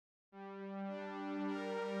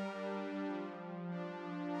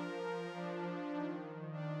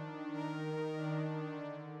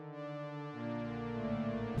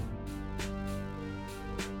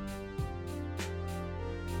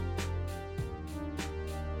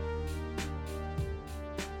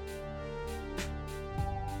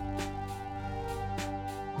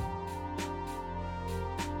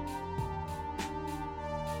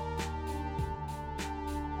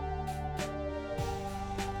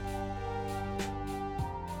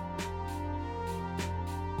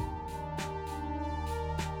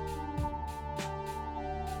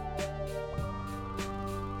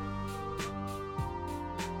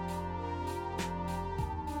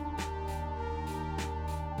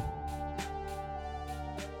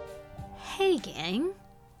Hey gang,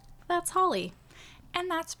 that's Holly. And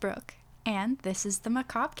that's Brooke. And this is the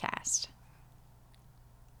Macabrecast.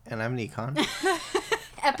 And I'm Nikon.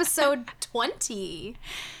 Episode 20.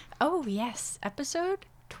 Oh yes, episode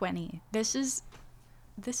 20. This is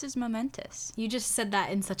momentous. You just said that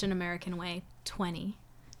in such an American way. 20.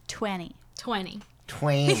 20. 20.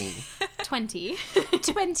 20. 20.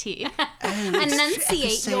 20.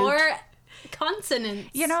 Enunciate your consonants.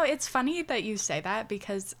 You know, it's funny that you say that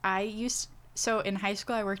because so in high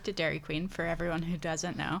school I worked at Dairy Queen, for everyone who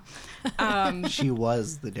doesn't know. She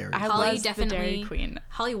was the Dairy Queen. Holly was the Dairy Queen.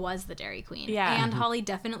 Holly was the Dairy Queen. Yeah. And Holly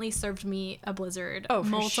definitely served me a Blizzard Oh, for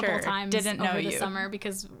multiple sure. times Didn't know over the you. summer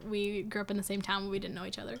because we grew up in the same town but we didn't know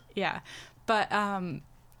each other. Yeah. But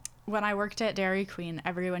when I worked at Dairy Queen,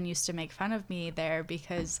 everyone used to make fun of me there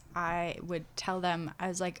because I would tell them, I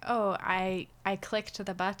was like, oh, I clicked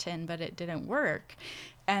the button, but it didn't work.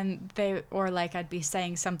 And I'd be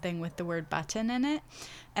saying something with the word button in it.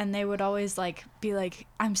 And they would always be like,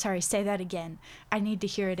 I'm sorry, say that again. I need to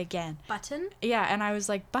hear it again. Button? Yeah. And I was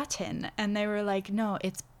like, button. And they were like, no,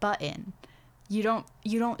 it's button. You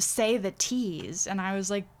don't say the T's. And I was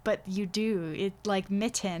like, but you do. It like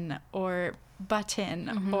mitten or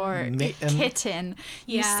button or kitten.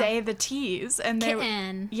 You Yeah. say the T's. And they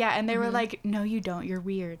Kitten. Yeah, and they were like, no, you don't. You're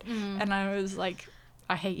weird. And I was like,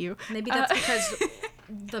 I hate you. Maybe that's because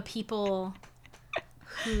the people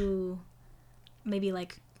who maybe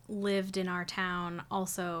lived in our town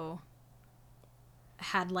also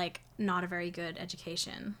had not a very good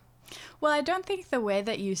education. Well, I don't think the way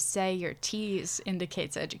that you say your T's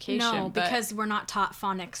indicates education. No, but- because we're not taught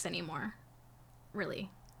phonics anymore. Really.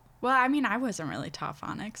 Well, I mean, I wasn't really taught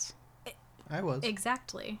phonics. I was. Oh.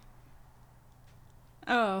 Exactly.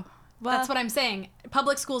 Well, That's what I'm saying.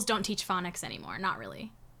 Public schools don't teach phonics anymore. Not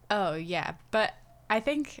really. Oh, yeah. But I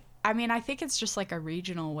think it's just a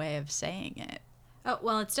regional way of saying it. Oh,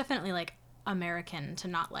 well, it's definitely American to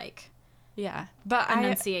not Yeah. But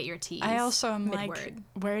enunciate your T's. I also am mid-word.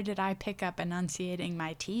 where did I pick up enunciating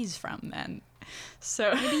my T's from then?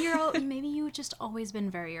 So Maybe you've just always been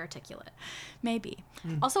very articulate. maybe.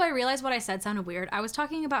 Also, I realized what I said sounded weird. I was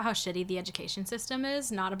talking about how shitty the education system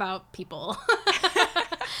is, not about people.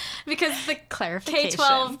 Because the Clarification.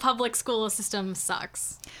 K-12 public school system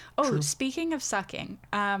sucks. Oh, True. speaking of sucking,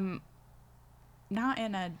 not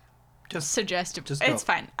in a Just suggestive. just It's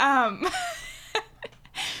go. fine.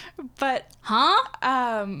 But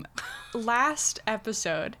Huh? last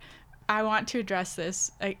episode, I want to address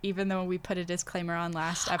this, even though we put a disclaimer on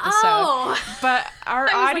last episode. Oh! But our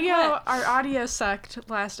I was like, what? audio sucked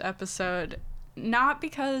last episode, not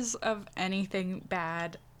because of anything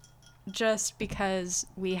bad, just because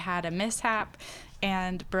we had a mishap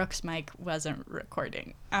and Brooke's mic wasn't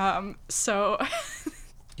recording. So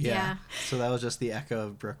Yeah. So that was just the echo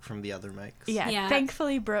of Brooke from the other mics. yeah,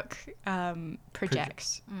 thankfully Brooke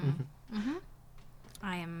projects.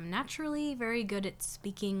 I am naturally very good at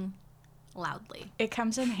speaking loudly. It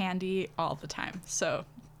comes in handy all the time, so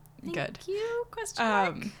good. Thank you? Question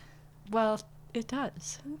mark? Well, it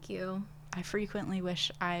does. Thank you. I frequently wish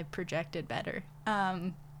I projected better.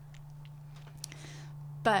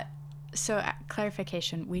 But, so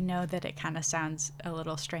clarification, we know that it kind of sounds a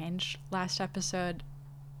little strange last episode.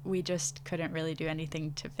 We just couldn't really do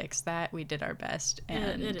anything to fix that. We did our best,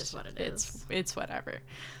 and it is what it is. It's whatever.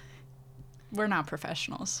 We're not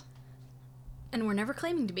professionals. And we're never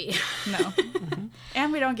claiming to be. No.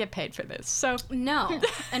 And we don't get paid for this, so... No.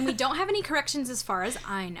 And we don't have any corrections as far as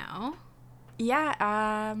I know. Yeah,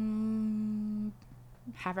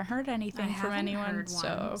 haven't heard anything I from haven't anyone, heard so...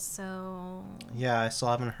 one, so... Yeah, I still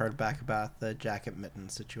haven't heard back about the jacket mitten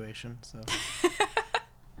situation, so.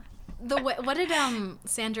 What did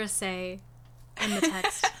Sandra say in the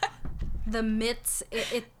text? The mitts...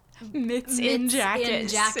 Mitts in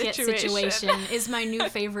jacket situation is my new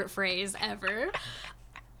favorite phrase ever.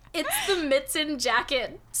 It's the mitts in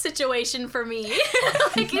jacket situation for me.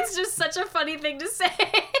 It's just such a funny thing to say.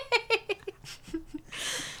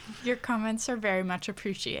 Your comments are very much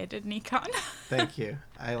appreciated, Nikon. Thank you.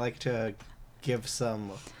 I like to give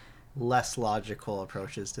some less logical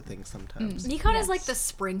approaches to things sometimes. Nikon Yes. is like the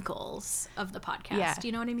sprinkles of the podcast. Yeah. Do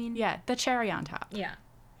you know what I mean? Yeah, the cherry on top. Yeah.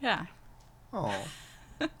 Yeah. Oh.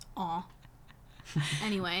 Aw.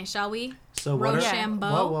 Anyway, shall we? So what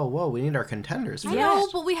Rochambeau. Whoa. We need our contenders I first. know,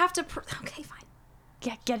 but we have to... okay, fine.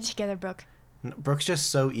 Get it together, Brooke. Brooke's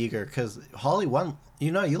just so eager because Holly won.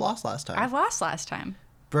 You lost last time. I lost last time.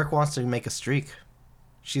 Brooke wants to make a streak.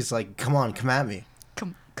 She's like, come on, come at me.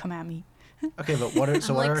 Come at me. Okay, but what are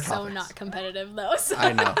I'm our so topics? not competitive, though. So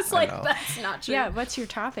I know, it's I know. that's not true. Yeah, what's your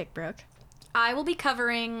topic, Brooke? I will be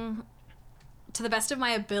covering, to the best of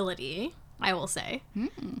my ability, I will say.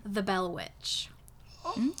 The Bell Witch.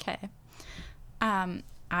 Okay.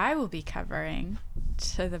 I will be covering,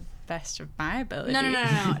 to the best of my ability. No.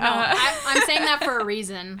 I'm saying that for a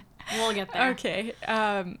reason. We'll get there. Okay.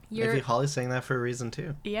 Maybe Holly's saying that for a reason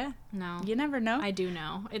too. Yeah. No. You never know. I do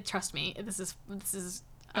know. Trust me. This is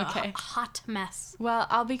a Okay. hot mess. Well,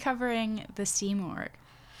 I'll be covering the Seymour,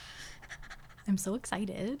 I'm so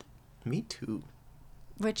excited. Me too.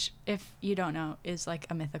 which, if you don't know, is like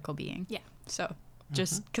a mythical being. Yeah. So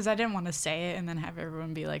just because I didn't want to say it and then have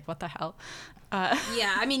everyone be like, what the hell?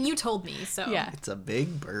 Yeah, I mean, you told me, so. Yeah. It's a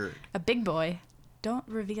big bird. A big boy. Don't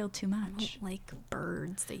reveal too I much. don't like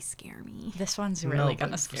birds. They scare me. This one's really No,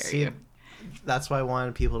 gonna but scare see, you. That's why I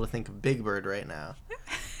wanted people to think of Big Bird right now.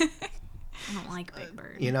 I don't like big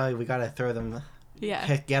birds. You know, we gotta throw them, Yeah.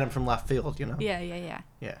 get them from left field, you know? Yeah.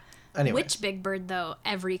 Yeah. Anyway. Which big bird, though?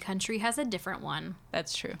 Every country has a different one,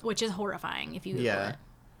 That's true. which is horrifying if you Google Yeah. it.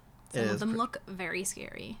 It Some is of them look very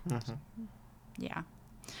scary. Yeah.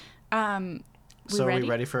 So are we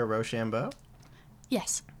ready for a Rochambeau?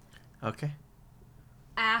 Yes. Okay.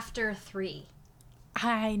 After 3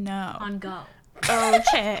 I know. on go.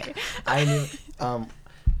 Okay. I knew.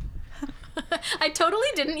 I totally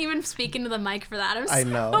didn't even speak into the mic for that. I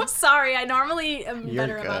know. I'm sorry. I normally am You're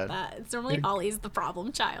better about good. that. It's normally Holly's the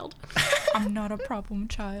problem child. I'm not a problem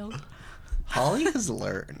child. Holly has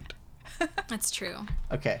learned. That's true.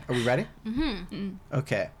 Okay. Are we ready? Mm-hmm.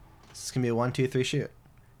 Okay. This is gonna be a 1, 2, 3 shoot.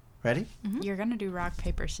 Ready? You're gonna do rock,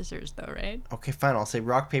 paper, scissors, though, right? Okay, fine. I'll say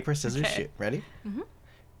rock, paper, scissors, Okay. shoot. Ready?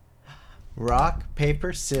 Rock,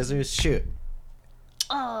 paper, scissors, shoot.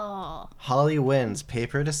 Oh. Holly wins.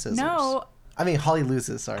 Paper to scissors. No. I mean, Holly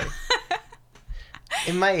loses. Sorry.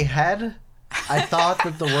 In my head, I thought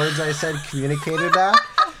that the words I said communicated that.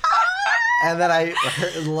 And then I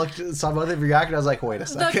saw both of you react, and I was like, wait a The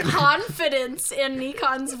second. confidence in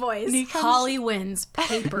Nikon's voice. Nikon's- Holly wins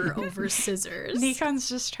paper over scissors. Nikon's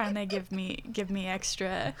just trying to give me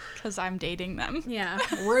extra because I'm dating them. Yeah.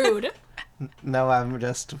 Rude. No, I'm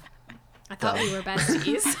just. I thought we were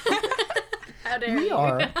besties. How dare We you?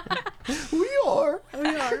 are. We are.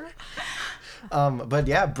 We are. But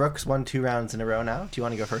yeah, Brooke's won 2 rounds in a row now. Do you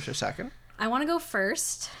want to go first or second? I want to go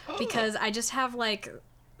first because I just have like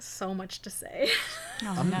so much to say.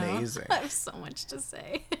 Oh, no. Amazing. I have so much to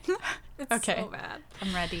say. It's Okay. so bad.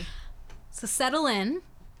 I'm ready. So settle in.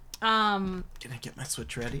 Can I get my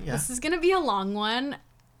switch ready? Yeah. This is gonna be a long one.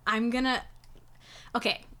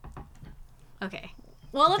 Okay.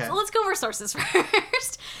 Well, let's go over sources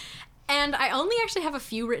first. And I only actually have a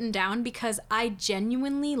few written down because I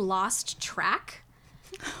genuinely lost track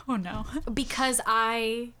Oh, no. because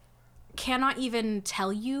I cannot even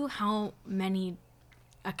tell you how many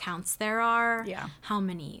accounts there are. Yeah. How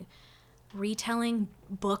many retelling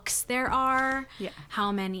books there are. Yeah.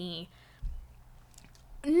 How many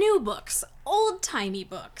new books, old-timey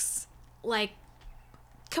books, like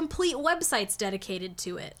complete websites dedicated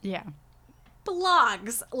to it, Yeah.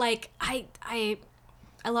 blogs. Like I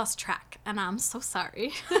lost track, and I'm so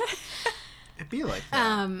sorry. It'd be like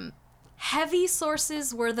that. Heavy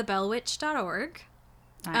sources were thebellwitch.org.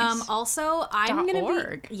 Nice. Also, I'm gonna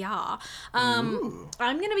 .org. be Ooh. I'm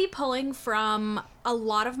gonna be pulling from a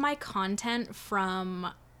lot of my content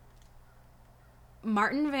from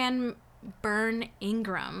Martin Van Buren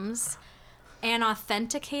Ingram's An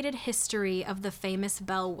Authenticated History of the Famous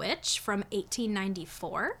Bell Witch from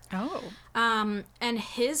 1894. Oh. And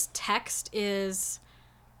his text is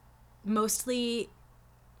mostly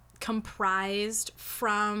comprised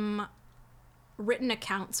from written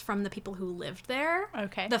accounts from the people who lived there.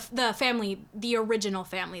 Okay. The family, the original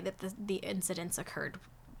family that the incidents occurred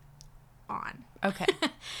on. Okay.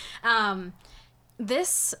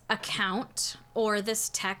 This account or this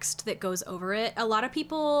text that goes over it, a lot of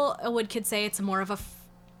people could say it's more of a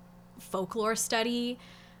folklore study.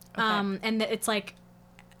 And that it's like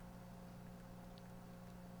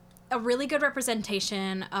a really good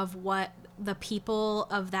representation of what the people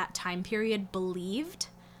of that time period believed.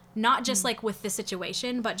 Not just like with the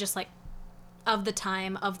situation, but just like of the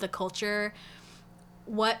time, of the culture,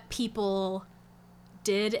 what people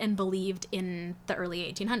did and believed in the early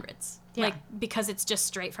 1800s. Yeah. Like, because it's just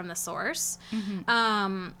straight from the source.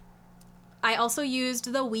 I also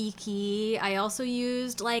used the wiki. I also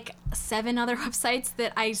used like 7 other websites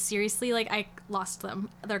that I seriously, like, I lost them.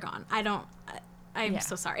 They're gone. I'm Yeah.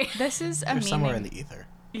 so sorry. This is They're somewhere in the ether.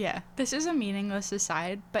 Yeah. This is a meaningless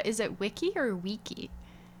aside, but is it wiki or wiki?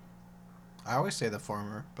 I always say the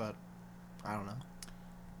former, but I don't know.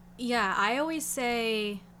 Yeah, I always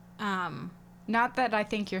say, Not that I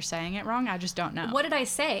think you're saying it wrong. I just don't know. what did I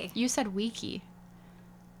say? You said wiki.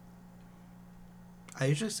 I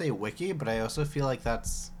usually say wiki, but I also feel like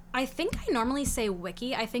that's... I think I normally say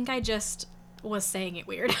wiki. I think I just was saying it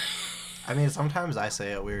weird. I mean, sometimes I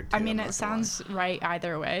say it weird, too. I mean, I'm it not gonna lie. sounds right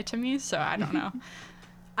either way to me, so I don't know.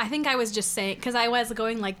 I think I was just saying, because I was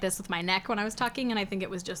going like this with my neck when I was talking, and I think it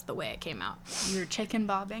was just the way it came out. You're chicken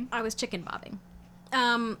bobbing? I was chicken bobbing.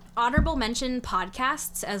 Honorable mention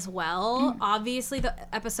podcasts as well. Obviously, the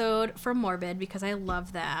episode from Morbid, because I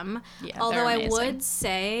love them. Yeah, although they're I amazing. would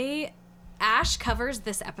say Ash covers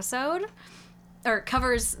this episode, or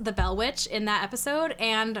covers the Bell Witch in that episode,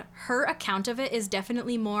 and her account of it is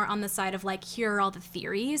definitely more on the side of like, here are all the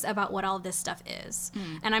theories about what all this stuff is.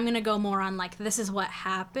 And I'm going to go more on like, this is what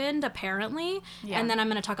happened apparently, and then I'm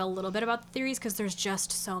going to talk a little bit about the theories because there's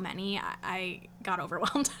just so many. I got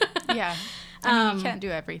overwhelmed. Yeah. I mean, you can't do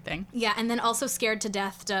everything. Yeah, and then also Scared to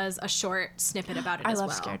Death does a short snippet about it as well. I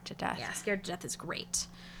love Scared to Death. Yeah, Scared to Death is great.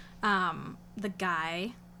 The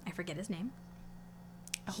guy, I forget his name,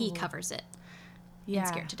 he covers it. Yeah.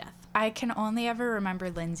 Scared to Death. I can only ever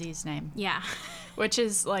remember Lindsay's name. Yeah. Which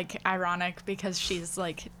is, like, ironic because she's,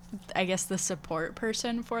 like, I guess the support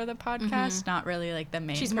person for the podcast, not really, like, the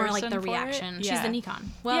main She's person more like the for reaction. it. She's Yeah. the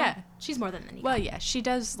Nikon. Well, Yeah. she's more than the Nikon. Well, yeah, she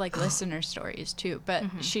does, like, listener stories, too, but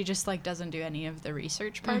she just, like, doesn't do any of the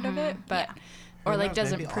research part of it, but, Yeah. or, Who like, knows?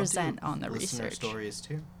 doesn't Maybe I'll present do on the listener research. stories,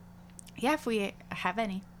 too. Yeah, if we have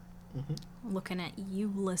any. Looking at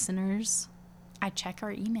you listeners. I check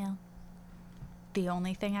our email. The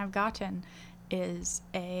only thing I've gotten is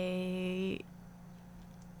a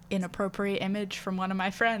inappropriate image from one of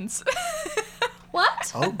my friends.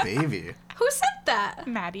 What? Oh, baby. Who sent that?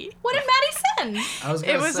 Maddie. What did Maddie send? I was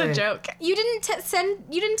gonna It was say, a joke. You didn't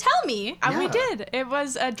you didn't tell me. We Yeah. did. It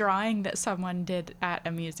was a drawing that someone did at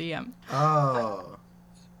a museum. Oh.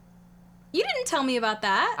 You didn't tell me about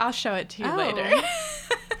that. I'll show it to you Oh. later.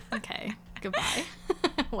 Okay. Goodbye.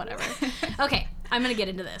 Whatever. Okay, I'm going to get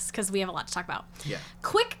into this because we have a lot to talk about. Yeah.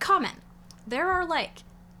 Quick comment. There are like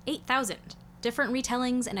 8,000 different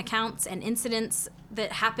retellings and accounts and incidents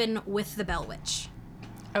that happen with the Bell Witch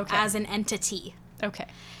Okay. as an entity. Okay.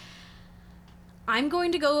 I'm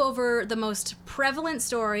going to go over the most prevalent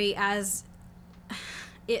story as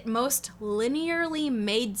it most linearly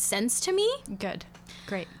made sense to me Good.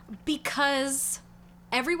 Great. because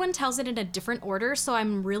everyone tells it in a different order, so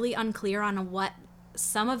I'm really unclear on what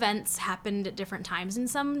some events happened at different times in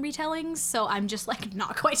some retellings, so I'm just like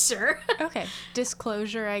not quite sure. Okay.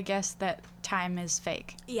 Disclosure, I guess, that time is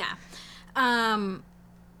fake. Yeah.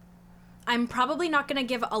 I'm probably not going to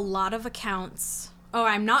give a lot of accounts. Oh,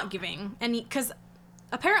 I'm not giving any, because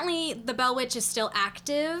apparently the Bell Witch is still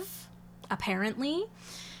active, apparently.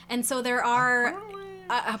 And so there are,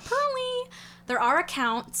 apparently, there are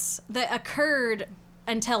accounts that occurred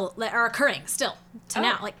that are occurring still to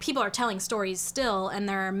now. Like, people are telling stories still, and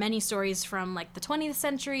there are many stories from, like, the 20th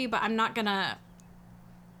century, but I'm not going to,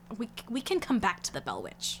 we can come back to the Bell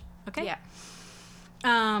Witch, okay?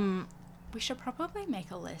 Yeah. We should probably make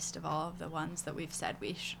a list of all of the ones that we've said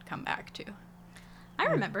we should come back to. I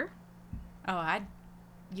remember. Oh,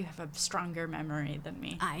 you have a stronger memory than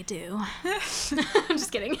me. I do. I'm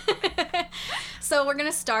just kidding. So we're going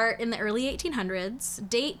to start in the early 1800s.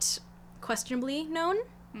 Date questionably known.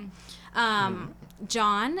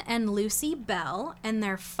 John and Lucy Bell and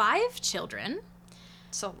their 5 children.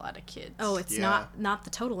 It's a lot of kids. Oh, it's Yeah. not the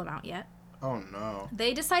total amount yet. Oh, no.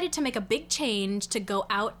 They decided to make a big change to go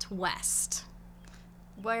out west.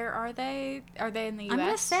 Where are they? Are they in the U.S.? I'm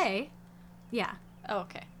going to say, yeah, Oh,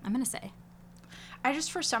 okay. I'm going to say. I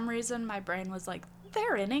just, for some reason, my brain was like,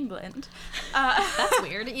 they're in England. That's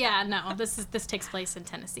weird. Yeah, no, this takes place in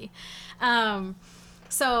Tennessee.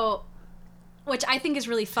 So, which I think is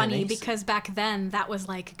really funny Tennessee. because back then that was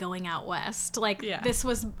like going out west. Like, Yeah. this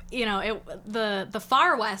was, the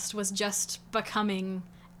far west was just becoming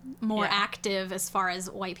more Yeah. active as far as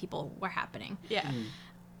white people were happening. Yeah.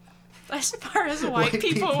 As far as white White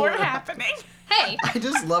people people were are- happening. Hey, I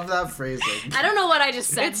just love that phrasing. I don't know what I just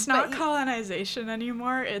said. It's not but colonization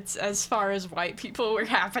anymore. It's as far as white people were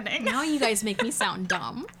happening. now you guys make me sound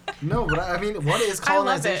dumb. No, but I mean, what is I love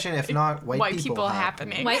it. colonization if not white people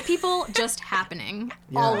happening. White people just happening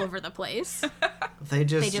all over the place. They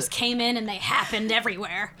They just came in and they happened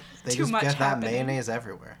everywhere. they too just much get happening. that mayonnaise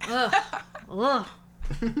everywhere. Ugh. Ugh.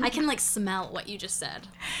 I can like smell what you just said.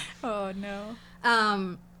 Oh, no.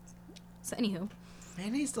 So anywho.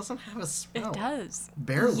 Mayonnaise doesn't have a smell. It does.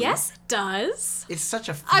 Barely. Yes, it does. It's such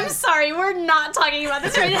a. I'm sorry, we're not talking about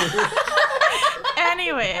this right now.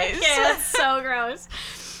 Anyways. Okay, that's so gross.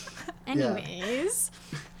 Anyways,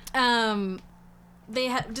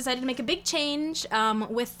 they decided to make a big change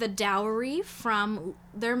with the dowry from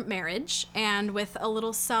their marriage and with a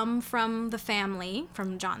little sum from the family,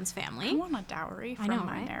 from John's family. I want a dowry from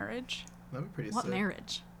my marriage. That'd be pretty What sick.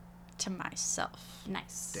 marriage? To myself.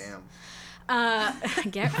 Nice. Damn.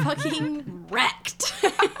 Get fucking wrecked.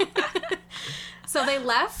 So they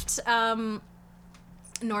left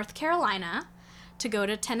North Carolina to go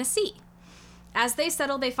to Tennessee. As they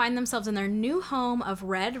settle, they find themselves in their new home of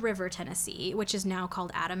Red River, Tennessee, which is now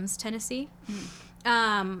called Adams, Tennessee.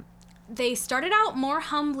 They started out more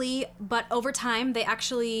humbly, but over time, they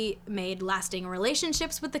actually made lasting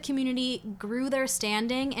relationships with the community, grew their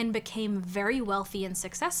standing, and became very wealthy and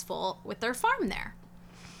successful with their farm there.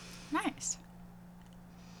 Nice.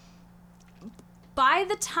 By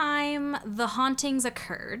the time the hauntings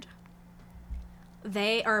occurred,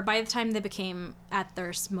 by the time they became at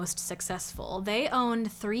their most successful, they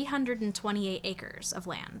owned 328 acres of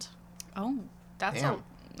land. Oh, that's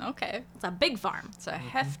okay. It's a big farm. It's a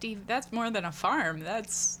hefty, that's more than a farm.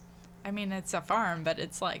 It's a farm, but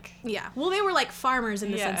it's like. Yeah. Well, they were like farmers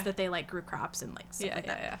in the sense that they like grew crops and like stuff like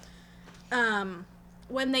that. Yeah.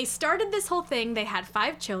 When they started this whole thing, they had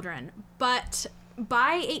 5 children, but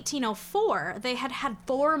by 1804, they had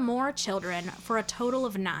 4 more children for a total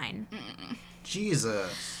of 9.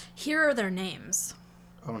 Jesus. Here are their names.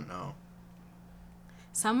 Oh, no.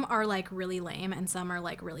 Some are, like, really lame, and some are,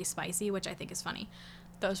 like, really spicy, which I think is funny.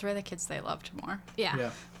 Those were the kids they loved more.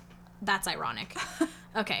 Yeah. That's ironic.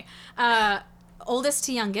 Okay. Oldest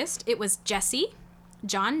to youngest, it was Jesse,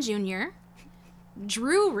 John Jr.,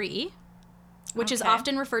 Drury, which is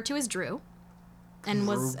often referred to as Drew, and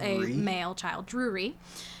was a male child. Drury.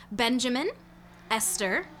 Benjamin,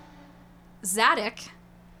 Esther, Zadok,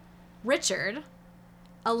 Richard,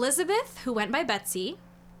 Elizabeth, who went by Betsy.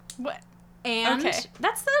 What? And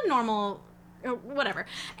that's the normal, whatever.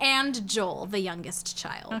 And Joel, the youngest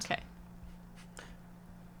child. Okay.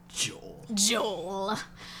 Joel.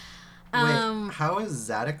 Wait, how is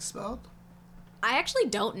Zadok spelled? I actually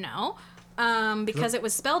don't know. Because it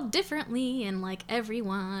was spelled differently in like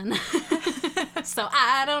everyone. So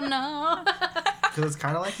I don't know. Because it's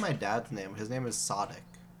kind of like my dad's name. His name is Sadiq.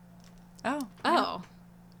 Oh.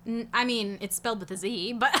 I mean, it's spelled with a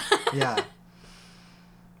Z, but Yeah.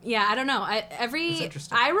 yeah, I don't know. That's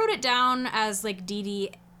interesting. I wrote it down as like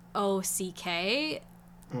DDOCK.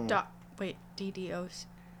 Wait, DDOC.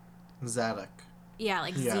 Zadok. Yeah,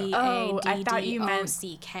 like Yeah. Z Oh, A I D thought D you O meant-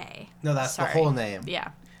 C K. No, that's Sorry. the whole name. Yeah.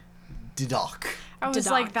 Didok. I was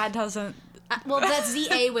Dodok. like, that doesn't. Well, that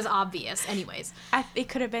ZA was obvious, anyways. It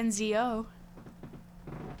could have been ZO.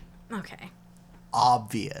 Okay.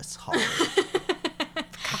 Obvious, Holly.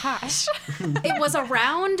 Gosh. It was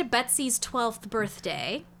around Betsy's 12th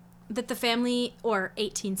birthday that the family, or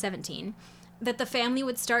 1817, that the family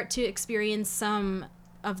would start to experience some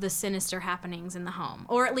of the sinister happenings in the home.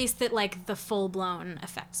 Or at least that, like, the full-blown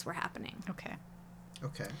effects were happening. Okay.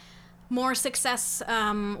 Okay. More success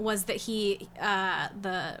was that he,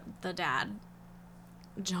 the dad,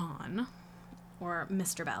 John, or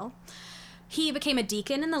Mr. Bell, he became a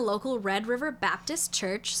deacon in the local Red River Baptist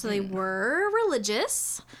Church, so they were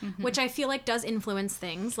religious, which I feel like does influence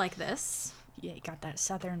things like this. Yeah, you got that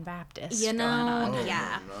Southern Baptist You going know, on. Oh,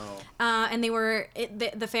 yeah. no. And they were,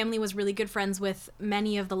 the family was really good friends with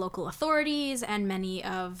many of the local authorities and many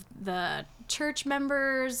of the church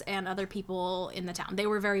members and other people in the town. They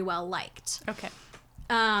were very well liked. Okay.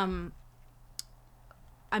 I'm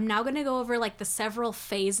now going to go over like the several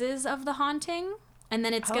phases of the haunting, and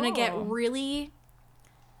then it's going to get really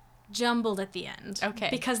jumbled at the end. Okay.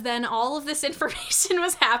 Because then all of this information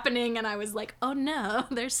was happening, and I was like, oh no,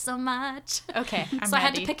 there's so much. Okay, I'm So I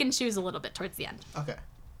had to ready. pick and choose a little bit towards the end. Okay.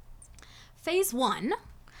 Phase 1.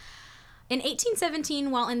 In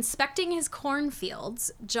 1817, while inspecting his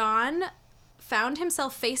cornfields, John found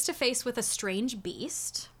himself face to face with a strange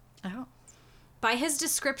beast. Oh. By his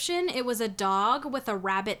description, it was a dog with a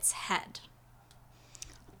rabbit's head.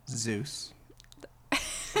 Zeus.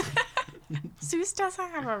 Zeus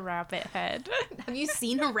doesn't have a rabbit head. Have you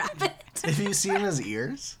seen a rabbit? Have you seen his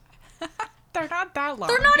ears? They're not that long.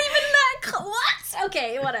 They're not even that what?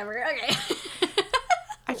 Okay, whatever. Okay.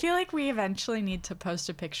 I feel like we eventually need to post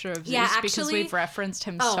a picture of Zeus Yeah, because actually- we've referenced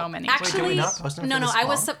him Oh, so many actually, Did we times. not post him no, for no, the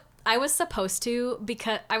I was supposed to,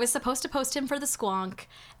 because I was supposed to post him for the squonk,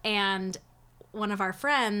 and one of our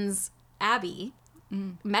friends, Abby,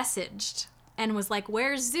 messaged and was like,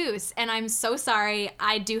 where's Zeus? And I'm so sorry.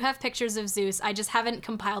 I do have pictures of Zeus. I just haven't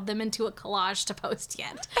compiled them into a collage to post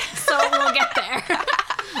yet. So we'll get there.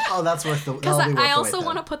 Oh, that's worth the. Because that'll be worth I the also wait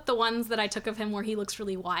want to then. put the ones that I took of him where he looks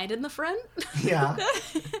really wide in the front. Yeah.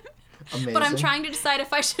 Amazing. But I'm trying to decide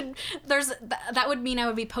if I should. That would mean I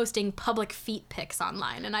would be posting public feet pics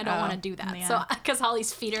online, and I don't want to do that. yeah. So because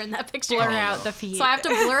Holly's feet are in that picture, Blur out the feet. so I have to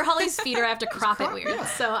blur Holly's feet or I have to crop it weird. yeah.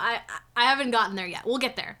 So I haven't gotten there yet. We'll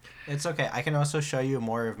get there. It's okay. I can also show you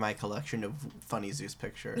more of my collection of funny Zeus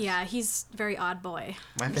pictures. Yeah, he's a very odd boy.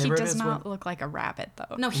 My He favorite does is not when... look like a rabbit,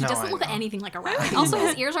 though. No, he No, doesn't I look know. anything like a rabbit. Also,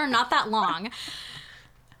 his ears are not that long.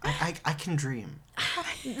 I can dream.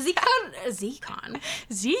 Zekon.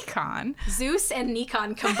 Zekon? Zeus and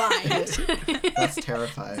Nikon combined. That's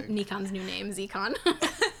terrifying. Nikon's new name, Zekon.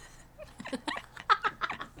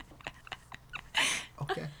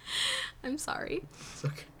 Okay. I'm sorry. It's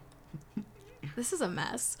okay. This is a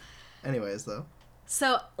mess. Anyways, though.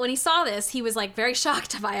 So when he saw this, he was like very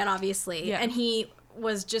shocked by it, obviously. Yeah. And he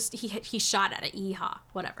was just, he shot at it. Yeehaw.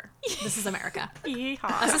 Whatever. This is America. That's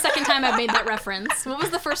Yeehaw. the second time I've made that reference. What was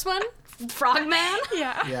the first one? Frogman?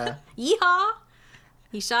 Yeah. Yeah. Yeehaw.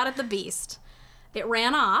 He shot at the beast. It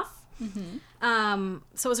ran off. So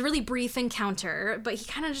it was a really brief encounter, but he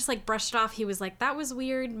kind of just like brushed it off. He was like, that was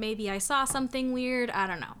weird. Maybe I saw something weird. I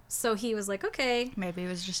don't know. So he was like, okay. Maybe it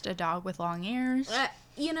was just a dog with long ears.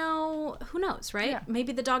 You know, who knows, right? Yeah.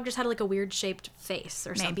 Maybe the dog just had like a weird shaped face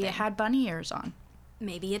or something. Maybe it had bunny ears on.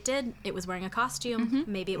 Maybe it did. It was wearing a costume.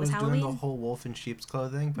 Maybe it was doing Halloween. the whole wolf in sheep's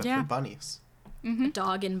clothing, but Yeah. for bunnies.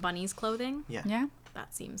 Dog in bunny's clothing. Yeah. Yeah.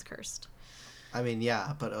 That seems cursed. I mean,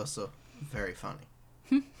 yeah, but also very funny.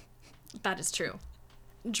 That is true.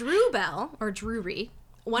 Drew Bell, or Drury,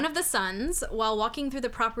 one of the sons, while walking through the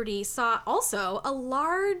property, saw also a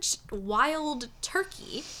large wild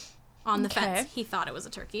turkey on the fence. He thought it was a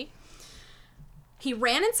turkey. He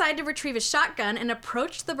ran inside to retrieve his shotgun and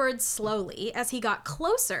approached the bird slowly. As he got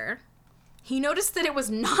closer, he noticed that it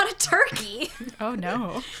was not a turkey. Oh,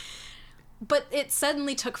 no. But it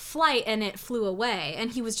suddenly took flight and it flew away. And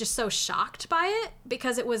he was just so shocked by it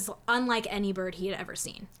because it was unlike any bird he had ever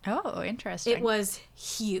seen. Oh, interesting. It was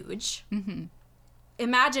huge. Mm-hmm.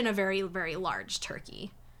 Imagine a very, very large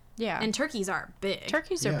turkey. Yeah. And turkeys are big.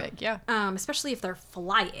 Turkeys are Yeah. big, yeah. Especially if they're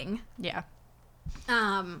flying. Yeah.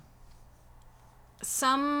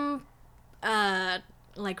 Some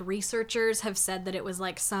like researchers have said that it was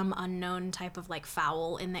like some unknown type of like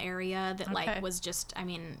fowl in the area that Okay. like was just, I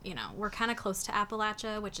mean, you know, we're kind of close to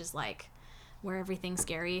Appalachia, which is like where everything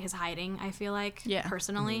scary is hiding, I feel like. Yeah.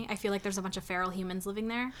 Personally, I feel like there's a bunch of feral humans living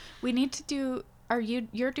there. We need to do...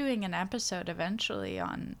 You're doing an episode eventually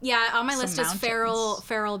on... Yeah, on my Some list is mountains.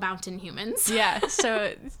 feral mountain humans. Yeah,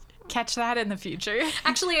 so catch that in the future.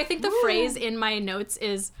 Actually, I think the phrase in my notes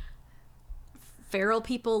is feral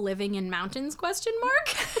people living in mountains, question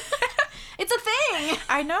mark? It's a thing.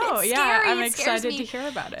 I know, It's yeah. scary, I'm it scares excited me. to hear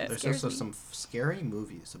about it. There's scares also me. some scary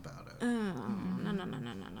movies about it.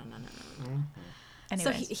 No. So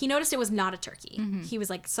Anyways. he noticed it was not a turkey. He was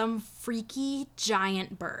like some freaky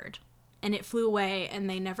giant bird. And it flew away, and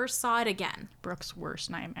they never saw it again. Brooke's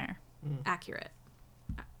worst nightmare. Accurate.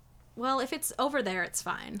 Well, if it's over there, it's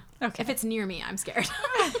fine. Okay. If it's near me, I'm scared.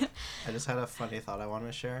 I just had a funny thought I want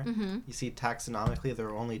to share. You see, taxonomically, there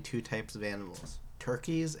are only two types of animals.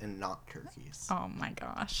 Turkeys and not turkeys. Oh my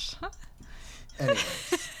gosh.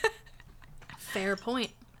 Anyways. Fair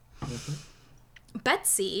point.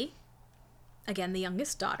 Betsy, again, the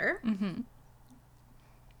youngest daughter,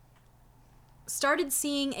 started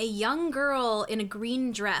seeing a young girl in a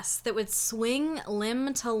green dress that would swing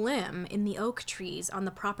limb to limb in the oak trees on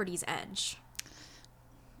the property's edge.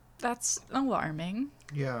 That's alarming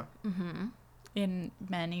Yeah. in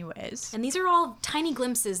many ways. And these are all tiny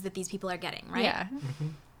glimpses that these people are getting, right? Yeah.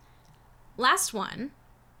 Last one,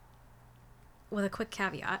 with a quick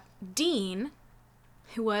caveat, Dean,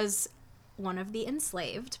 who was one of the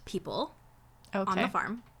enslaved people on Okay. the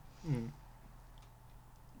farm,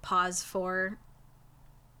 pause for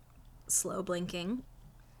slow blinking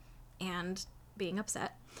and being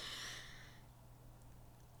upset.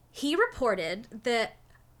 He reported that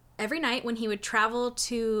every night when he would travel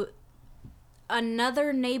to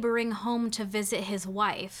another neighboring home to visit his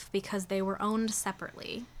wife, because they were owned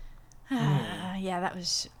separately. Yeah, that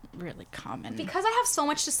was really common. Because I have so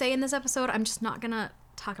much to say in this episode, I'm just not gonna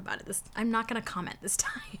talk about it. I'm not gonna comment this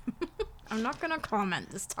time. I'm not gonna comment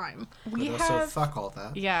this time. we But also, have... fuck all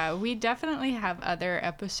that. Yeah, we definitely have other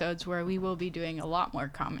episodes where we will be doing a lot more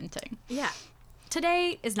commenting. Yeah.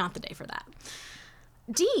 Today is not the day for that.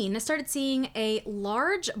 Dean started seeing a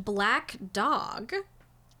large black dog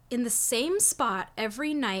in the same spot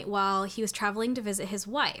every night while he was traveling to visit his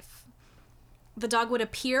wife. The dog would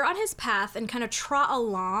appear on his path and kind of trot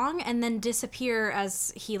along and then disappear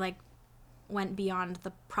as he like went beyond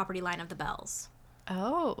the property line of the Bells.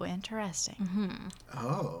 Oh, interesting.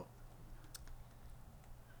 Oh.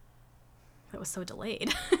 That was so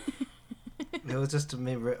delayed. It was just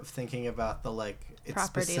me thinking about the like it's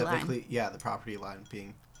Property specifically line. yeah the property line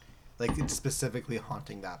being like it's specifically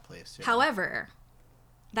haunting that place. You know? However,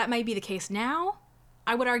 that might be the case now.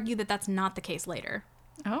 I would argue that that's not the case later.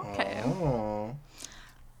 Okay. Oh.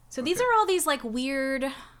 So these are all these like weird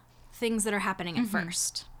things that are happening at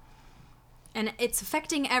first. And it's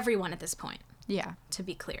affecting everyone at this point, Yeah. to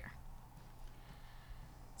be clear.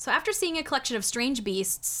 So after seeing a collection of strange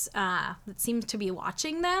beasts that seem to be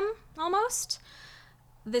watching them, almost,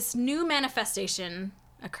 this new manifestation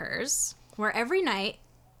occurs where every night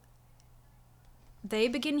they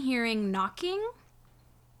begin hearing knocking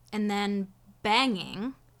and then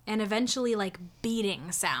banging and eventually like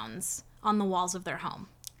beating sounds on the walls of their home.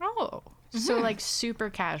 Oh. So like super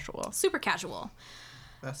casual. Super casual.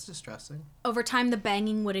 That's distressing. Over time, the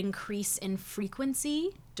banging would increase in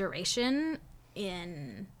frequency, duration,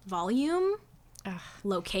 in volume,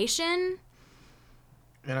 location.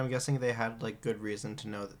 And I'm guessing they had like good reason to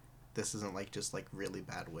know that this isn't like just like really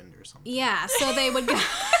bad wind or something. Yeah, so they would go...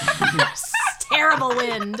 terrible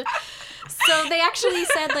wind. So they actually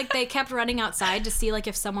said like they kept running outside to see like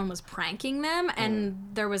if someone was pranking them, and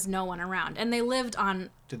there was no one around. And they lived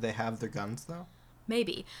on... Did they have their guns though?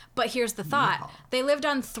 Maybe. But here's the thought. Yeehaw. They lived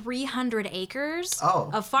on 300 acres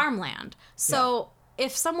of farmland. So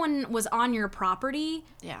if someone was on your property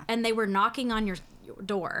Yeah. and they were knocking on your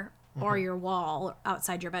door or your wall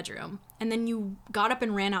outside your bedroom, and then you got up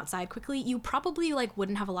and ran outside quickly, you probably like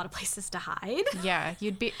wouldn't have a lot of places to hide. Yeah,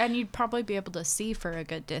 you'd probably be able to see for a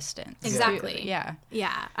good distance. Exactly. Yeah.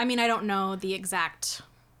 Yeah. I mean, I don't know the exact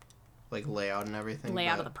Like layout and everything.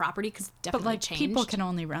 layout of but the property because it But definitely like changed. people can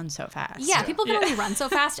only run so fast. Yeah, people can only run so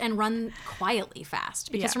fast and run quietly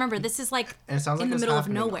fast. Because Yeah. remember, this is like And it sounds like in the it's middle of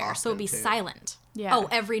happening nowhere, so it'd be often, too. silent. Yeah. Oh,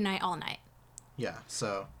 every night, all night. Yeah.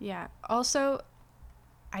 So Yeah. Also,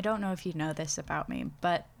 I don't know if you know this about me,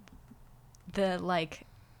 but the like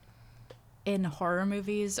in horror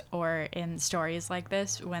movies or in stories like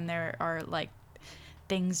this, when there are like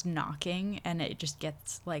things knocking and it just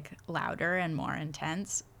gets like louder and more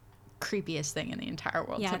intense, creepiest thing in the entire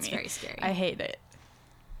world Yeah, to it's me. very scary. I hate it.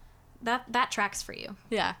 That tracks for you.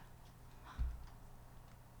 Yeah.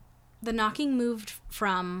 The knocking moved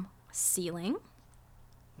from ceiling,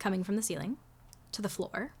 coming from the ceiling, to the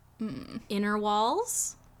floor. Inner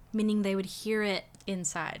walls, meaning they would hear it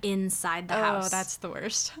Inside. inside the house. Oh, that's the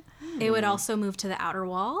worst. It would also move to the outer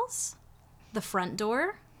walls, the front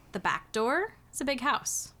door, the back door. It's a big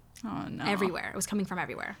house. Oh no. Everywhere. It was coming from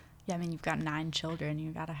everywhere. Yeah, I mean you've got 9 children,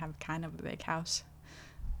 you gotta have kind of a big house.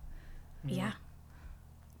 Yeah.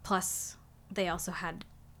 Plus, they also had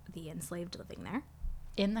the enslaved living there.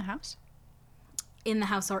 In the house? In the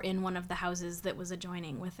house or in one of the houses that was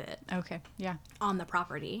adjoining with it Okay. Yeah. on the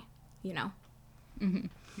property, you know. you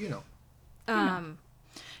know.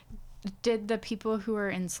 Did the people who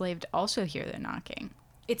were enslaved also hear the knocking?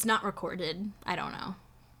 It's not recorded. I don't know.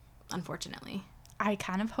 Unfortunately. I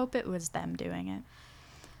kind of hope it was them doing it.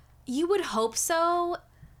 You would hope so.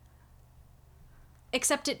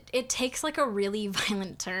 Except it takes like a really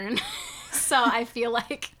violent turn. So I feel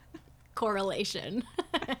like correlation,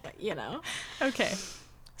 you know? Okay.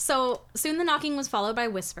 So soon the knocking was followed by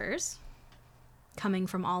whispers coming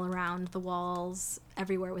from all around the walls,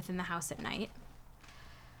 everywhere within the house at night.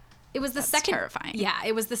 It was the That's second terrifying. Yeah,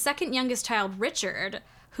 it was the second youngest child, Richard,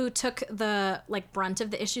 who took the like brunt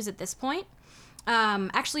of the issues at this point.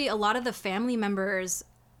 Actually, a lot of the family members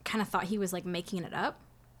kind of thought he was like making it up,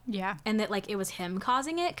 Yeah. and that like it was him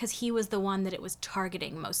causing it because he was the one that it was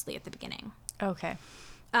targeting mostly at the beginning. Okay.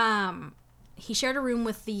 He shared a room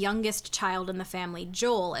with the youngest child in the family,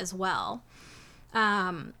 Joel, as well.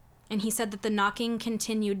 And he said that the knocking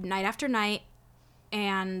continued night after night,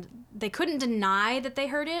 and they couldn't deny that they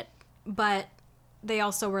heard it, but they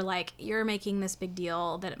also were like, you're making this big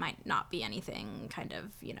deal that it might not be anything, kind of,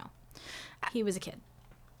 you know. He was a kid.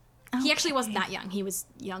 He actually wasn't that young. He was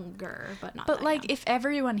younger, but not But that like young. if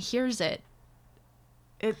everyone hears it,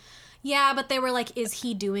 Yeah, but they were like, is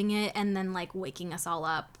he doing it? And then like waking us all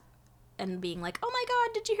up and being like, oh my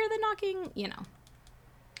God, did you hear the knocking? You know.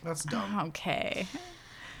 That's dumb. okay.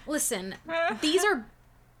 Listen, these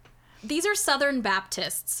are Southern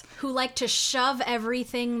Baptists who like to shove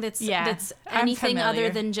everything that's I'm anything other familiar.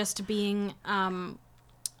 than just being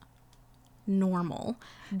normal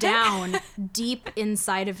down deep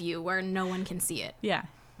inside of you where no one can see it. Yeah.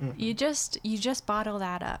 You just bottle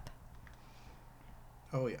that up.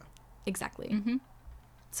 Oh yeah. Exactly.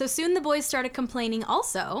 So soon the boys started complaining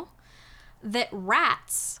also that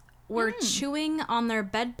rats were chewing on their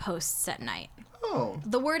bedposts at night. Oh.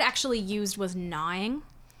 The word actually used was gnawing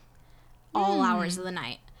all hours of the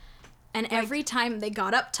night. And every time they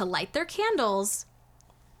got up to light their candles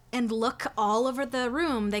and look all over the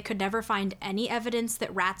room, they could never find any evidence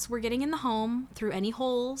that rats were getting in the home through any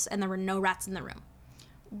holes, and there were no rats in the room.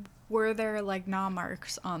 Were there, like, gnaw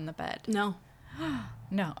marks on the bed? No.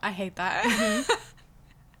 No, I hate that.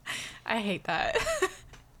 I hate that.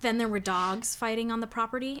 Then there were dogs fighting on the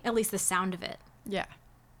property, at least the sound of it. Yeah.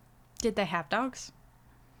 Did they have dogs?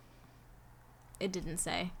 It didn't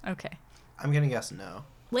say. Okay. I'm gonna guess no.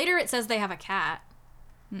 Later it says they have a cat.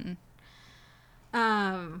 Mm-mm.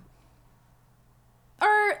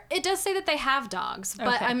 Or it does say that they have dogs,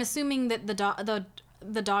 but Okay. I'm assuming that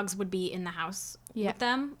the dogs would be in the house with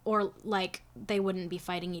them, or like they wouldn't be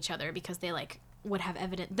fighting each other because they like would have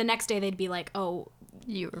evidence. The next day they'd be like, "Oh,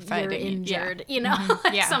 You were you're fighting. injured," Yeah. you know,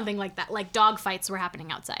 like Yeah. something like that. Like dog fights were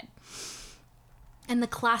happening outside. And the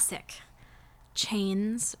classic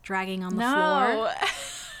chains dragging on the floor.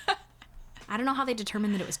 I don't know how they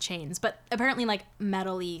determined that it was chains, but apparently like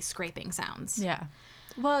metal-y scraping sounds. Yeah.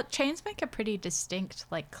 Well, chains make a pretty distinct,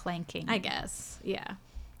 like, clanking. I guess, yeah.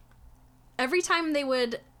 Every time they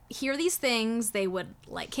would hear these things, they would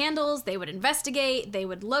light candles, they would investigate, they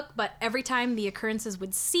would look, but every time the occurrences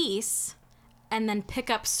would cease and then pick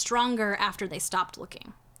up stronger after they stopped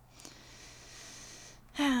looking.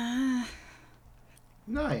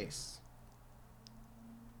 Nice.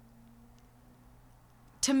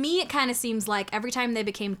 To me, it kind of seems like every time they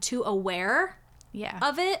became too aware Yeah.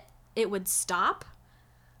 of it, it would stop,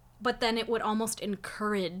 but then it would almost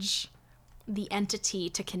encourage the entity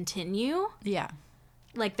to continue, Yeah.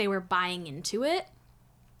 like they were buying into it,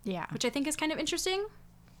 Yeah. which I think is kind of interesting.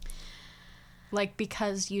 Like,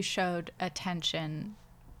 because you showed attention.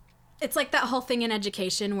 It's like that whole thing in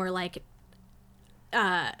education where like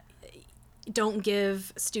don't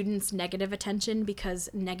give students negative attention because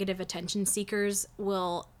negative attention seekers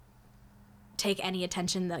will take any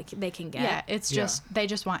attention that they can get. Yeah, it's just, they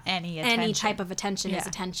just want any attention. Any type of attention is Yeah.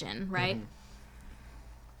 attention, right?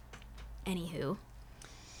 Anywho.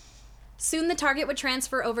 Soon the target would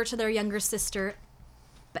transfer over to their younger sister,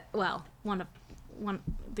 well,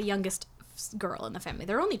 the youngest girl in the family.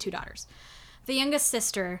 There are only 2 daughters. The youngest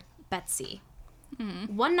sister, Betsy.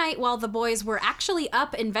 One night while the boys were actually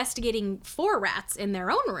up investigating for rats in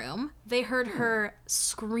their own room, they heard her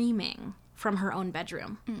screaming from her own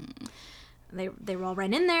bedroom. They all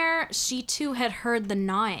ran in there. She too had heard the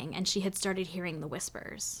gnawing and she had started hearing the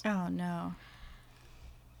whispers. Oh, no.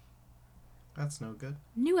 That's no good.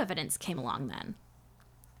 New evidence came along then.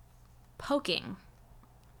 Poking,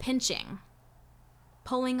 pinching,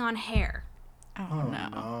 pulling on hair. Oh, no.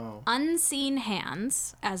 No. Unseen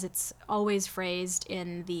hands, as it's always phrased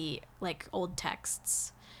in the like old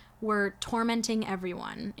texts, were tormenting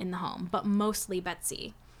everyone in the home, but mostly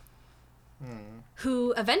Betsy.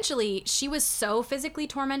 Who eventually, she was so physically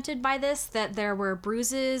tormented by this that there were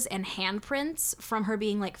bruises and handprints from her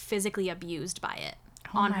being like physically abused by it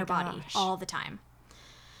on my her body gosh. all the time.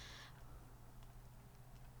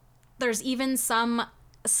 There's even some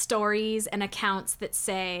stories and accounts that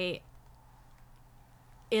say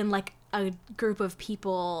in like a group of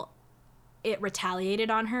people it retaliated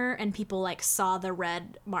on her and people like saw the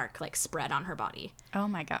red mark like spread on her body, Oh,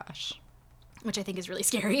 my gosh. which I think is really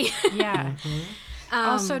scary. Yeah.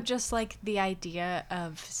 Also, just like the idea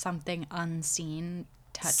of something unseen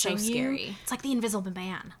touching So you. scary. It's like The Invisible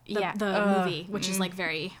Man, Yeah. the movie, which is like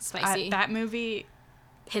very spicy. That movie,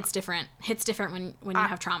 hits different when you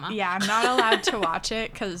have trauma. yeah, I'm not allowed to watch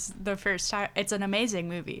it because the first time, it's an amazing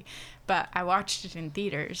movie, but I watched it in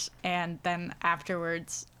theaters, and then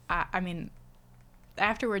afterwards,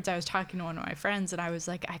 afterwards I was talking to one of my friends, and I was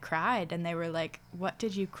like, I cried, and they were like, what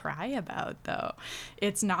did you cry about, though?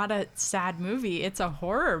 It's not a sad movie, it's a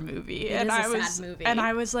horror movie. It is a sad movie. And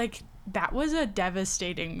I was like, that was a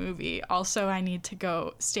devastating movie. Also, I need to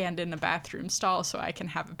go stand in the bathroom stall so I can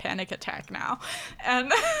have a panic attack now.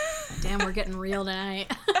 And Damn, we're getting real tonight.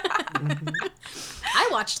 I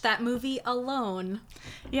watched that movie alone.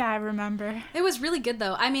 yeah, I remember. It was really good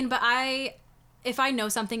though. I mean, but if I know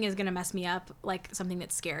something is gonna mess me up, like something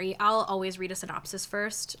that's scary, I'll always read a synopsis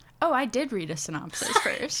first. Oh, I did read a synopsis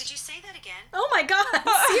first. Could you say that again? Oh my god,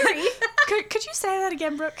 Siri! Could you say that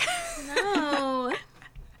again, Brooke? No.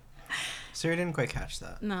 Siri didn't quite catch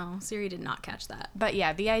that. No, Siri did not catch that. But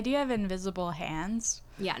yeah, the idea of invisible hands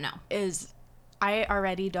Yeah, no. is, I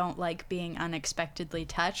already don't like being unexpectedly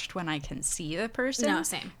touched when I can see the person. No,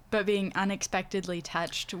 same. But being unexpectedly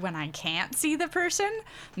touched when I can't see the person,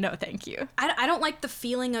 no thank you. I don't like the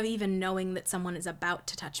feeling of even knowing that someone is about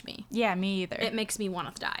to touch me. Yeah, me either. It makes me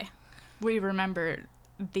want to die. We remember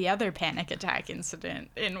the other panic attack incident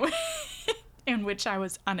in which I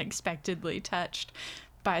was unexpectedly touched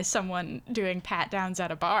by someone doing pat downs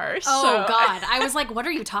at a bar. Oh, God. I was like, what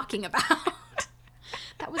are you talking about?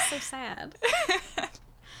 That was so sad.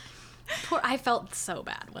 I felt so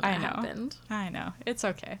bad when that happened. I know. It's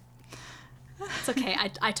okay. It's okay.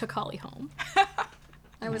 I took Holly home.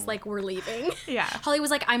 I was like, we're leaving. Yeah. Holly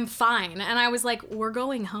was like, I'm fine. And I was like, we're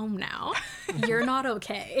going home now. You're not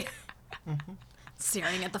okay.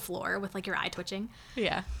 Staring at the floor with like your eye twitching.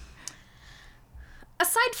 Yeah.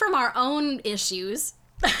 Aside from our own issues,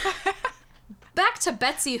 back to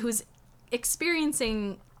Betsy, who's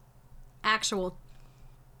experiencing actual,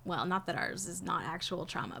 well, not that ours is not actual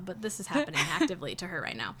trauma, but this is happening actively to her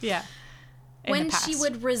right now. Yeah. When she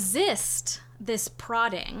would resist this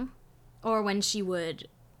prodding, or when she would,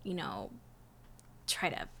 you know, try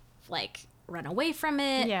to, like, run away from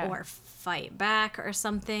it or fight back or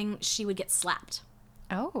something, she would get slapped.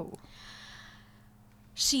 Oh.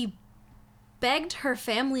 She begged her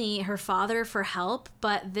family, her father, for help,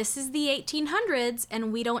 but this is the 1800s,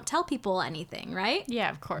 and we don't tell people anything, right?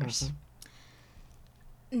 Yeah, of course.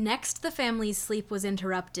 Next, the family's sleep was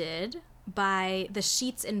interrupted by the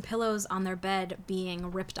sheets and pillows on their bed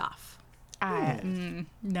being ripped off.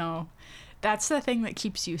 No. That's the thing that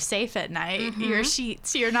keeps you safe at night. Your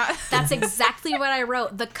sheets. You're not... That's exactly what I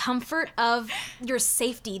wrote. The comfort of your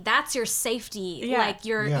safety. That's your safety. Yeah. Like,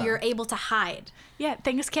 you're able to hide. Yeah,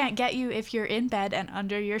 things can't get you if you're in bed and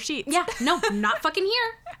under your sheets. Yeah, no, not fucking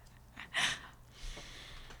here.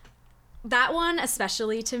 That one,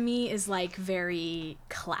 especially to me, is, like, very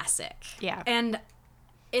classic. Yeah. And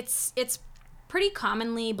it's pretty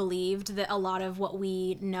commonly believed that a lot of what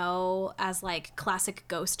we know as, like, classic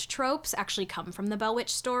ghost tropes actually come from the Bell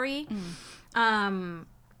Witch story.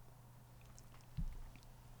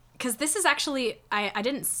 Because this is actually, I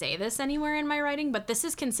didn't say this anywhere in my writing, but this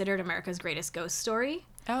is considered America's greatest ghost story.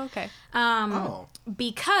 Oh, okay.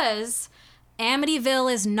 Because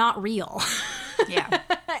Amityville is not real. Yeah.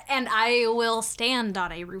 And I will stand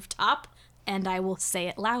on a rooftop and I will say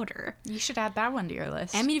it louder. You should add that one to your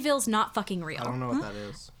list. Amityville's not fucking real. I don't know what that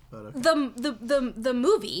is. But okay. The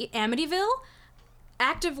movie, Amityville,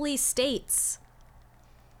 actively states,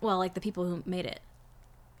 well, like the people who made it,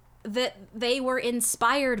 that they were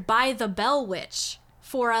inspired by the Bell Witch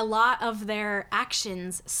for a lot of their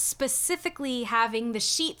actions, specifically having the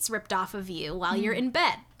sheets ripped off of you while you're in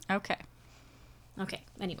bed. Okay. Okay,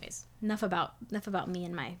 anyways, enough about me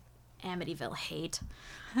and my Amityville hate.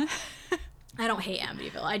 I don't hate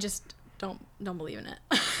Amityville. I just don't believe in it.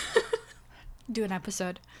 Do an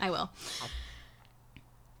episode. I will.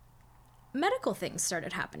 Medical things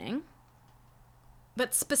started happening,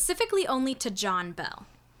 but specifically only to John Bell.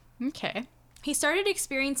 Okay. He started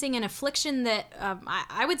experiencing an affliction that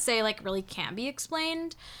I would say, like, really can't be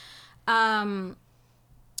explained. It's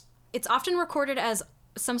often recorded as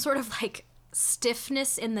some sort of, like,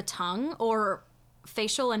 stiffness in the tongue or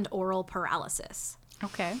facial and oral paralysis.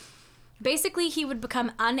 Okay. Basically, he would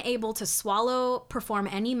become unable to swallow, perform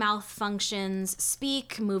any mouth functions,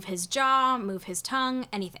 speak, move his jaw, move his tongue,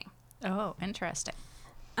 anything. Oh, interesting.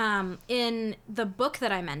 In the book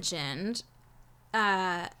that I mentioned,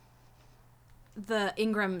 the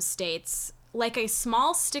Ingram states, like a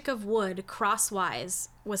small stick of wood crosswise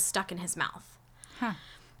was stuck in his mouth. Huh.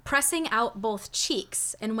 Pressing out both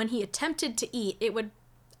cheeks, and when he attempted to eat, it would,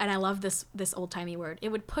 and I love this old-timey word, it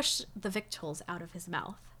would push the victuals out of his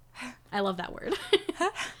mouth. I love that word.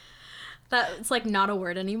 It's like not a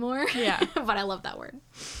word anymore. Yeah. But I love that word.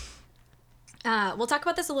 We'll talk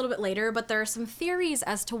about this a little bit later, but there are some theories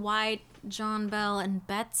as to why John Bell and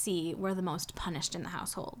Betsy were the most punished in the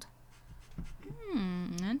household.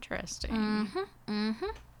 Interesting.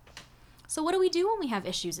 So what do we do when we have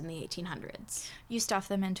issues in the 1800s? You stuff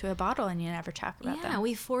them into a bottle and you never talk about them. Yeah,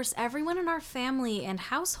 we force everyone in our family and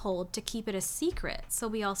household to keep it a secret, so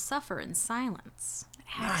we all suffer in silence.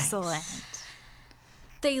 Excellent. Nice.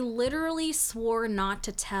 They literally swore not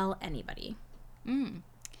to tell anybody.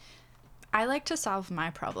 I like to solve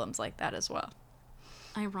my problems like that as well.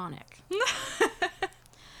 Ironic.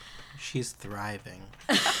 She's thriving.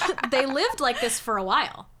 They lived like this for a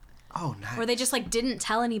while. Oh, nice. Where they just, like, didn't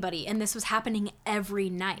tell anybody, and this was happening every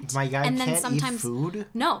night. My guy and then can't sometimes, eat food?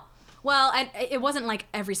 No. Well, it wasn't, like,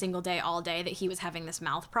 every single day, all day, that he was having this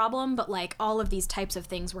mouth problem, but, like, all of these types of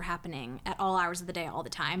things were happening at all hours of the day, all the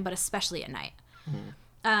time, but especially at night.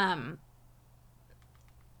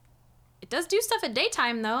 It does do stuff at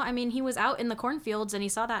daytime, though. I mean, he was out in the cornfields, and he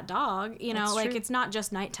saw that dog. You know, That's like, true. it's not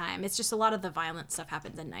just nighttime. It's just a lot of the violent stuff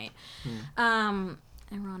happens at night.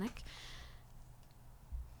 Ironic.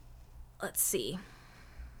 Let's see.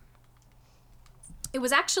 It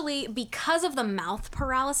was actually because of the mouth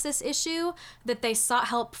paralysis issue that they sought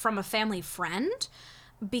help from a family friend.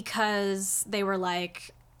 because they were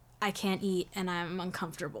like, I can't eat and I'm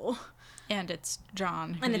uncomfortable. And it's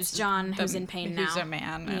John. Who's in pain now. Who's a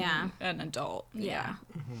man and an adult. Yeah.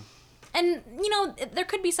 And, you know, there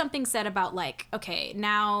could be something said about, like, okay,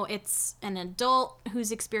 now it's an adult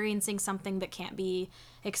who's experiencing something that can't be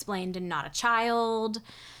explained and not a child.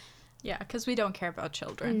 Yeah, because we don't care about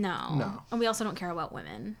children. No. And we also don't care about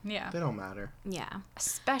women. Yeah. They don't matter. Yeah.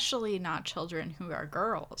 Especially not children who are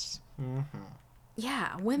girls.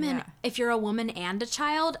 Yeah, women, Yeah. if you're a woman and a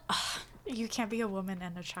child, You can't be a woman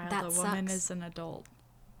and a child. That a woman sucks. is an adult.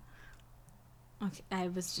 okay, I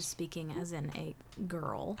was just speaking as in a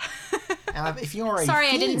girl. If you're a Sorry,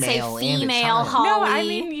 I didn't say female and a female, child- Holly. No, I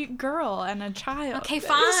mean girl and a child. Okay,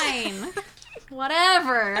 fine.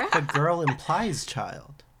 Whatever. The girl implies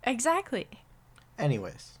child. Exactly.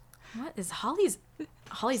 Anyways. What is Holly's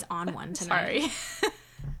on one tonight? Sorry.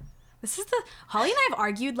 This is Holly and I have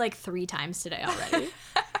argued like 3 times today already.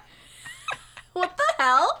 What the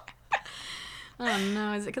hell? Oh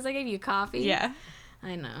no, is it because I gave you coffee? Yeah.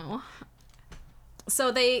 I know.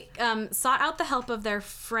 So they sought out the help of their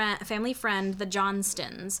family friend, the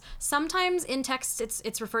Johnstons. Sometimes in text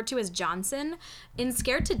it's referred to as Johnson. In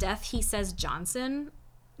Scared to Death, he says Johnson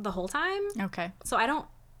the whole time. Okay. So I don't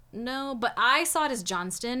know, but I saw it as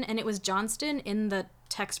Johnston, and it was Johnston in the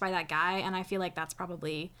text by that guy, and I feel like that's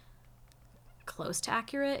probably close to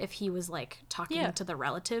accurate if he was like talking to the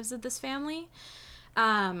relatives of this family.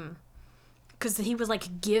 Because he was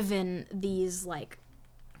like given these like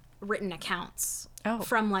written accounts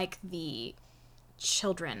from like the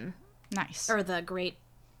children Nice. or the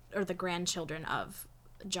grandchildren of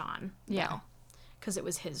John. Yeah. Because it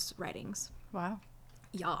was his writings. Wow.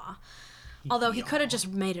 Yeah. Although he could have just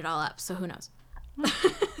made it all up, so who knows?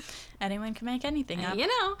 Anyone can make anything up. You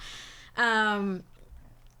know.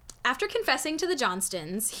 After confessing to the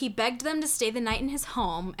Johnstons, he begged them to stay the night in his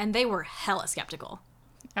home, and they were hella skeptical.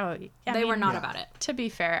 Oh, They were not about it. To be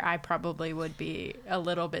fair, I probably would be a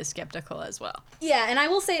little bit skeptical as well. Yeah, and I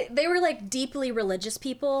will say they were like deeply religious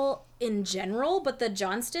people in general, but the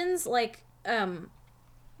Johnstons, like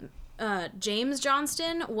James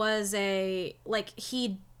Johnston was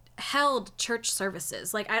he held church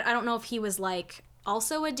services. Like I don't know if he was like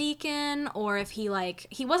also a deacon or if he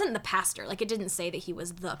wasn't the pastor. Like it didn't say that he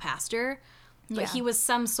was the pastor, but he was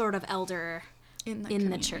some sort of elder in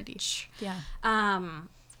the church. Yeah.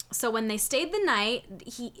 So when they stayed the night,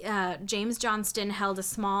 James Johnston held a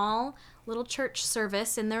small little church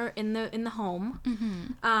service in the home,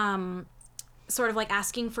 sort of like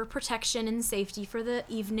asking for protection and safety for the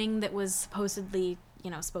evening that was supposedly,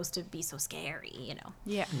 supposed to be so scary,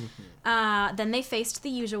 Yeah. Then they faced the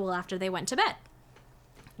usual after they went to bed.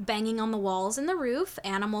 Banging on the walls and the roof,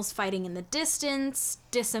 animals fighting in the distance,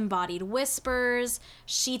 disembodied whispers,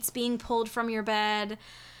 sheets being pulled from your bed.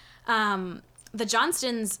 The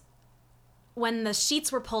Johnstons, when the sheets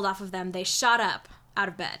were pulled off of them, they shot up out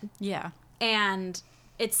of bed. Yeah. And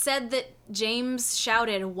it said that James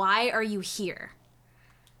shouted, "Why are you here?"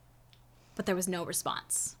 But there was no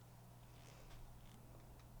response.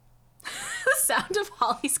 The sound of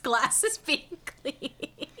Holly's glasses being cleaned.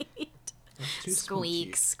 Too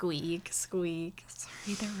Squeak, spooky. squeak, squeak.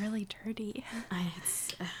 Sorry, they're really dirty.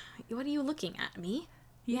 What are you looking at? Me?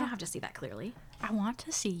 You don't have to see that clearly. I want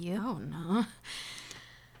to see you. Oh, no.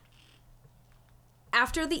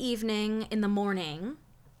 After the evening, in the morning,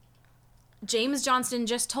 James Johnston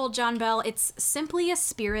just told John Bell it's simply a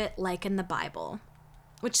spirit like in the Bible,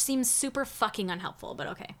 which seems super fucking unhelpful, but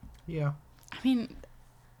okay. Yeah. I mean,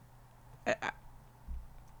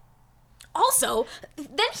 Also, then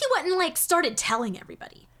he went and started telling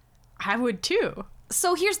everybody. I would too.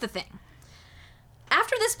 So here's the thing.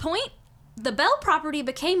 After this point, the Bell property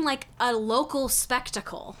became like a local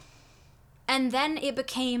spectacle. And then it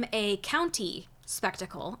became a county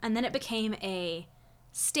spectacle. And then it became a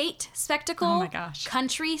state spectacle. Oh my gosh.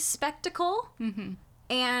 Country spectacle. Mm-hmm.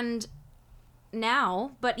 And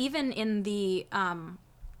now, but even in the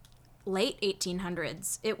late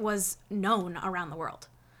 1800s, it was known around the world.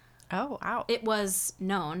 Oh, wow. It was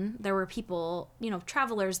known. There were people,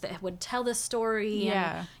 travelers that would tell this story.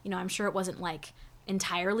 Yeah. And, I'm sure it wasn't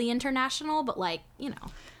entirely international, but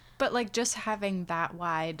But just having that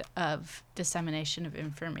wide of dissemination of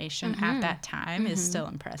information at that time is still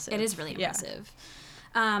impressive. it is really impressive.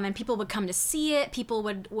 And people would come to see it. People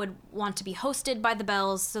would want to be hosted by the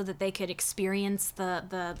Bells so that they could experience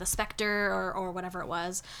the specter or whatever it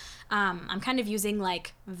was. I'm kind of using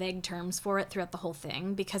vague terms for it throughout the whole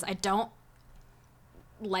thing because I don't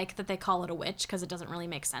like that they call it a witch because it doesn't really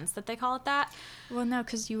make sense that they call it that. Well, no,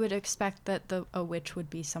 because you would expect that a witch would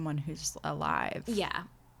be someone who's alive. Yeah.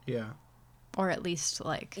 Yeah. Or at least,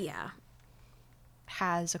 like, Yeah.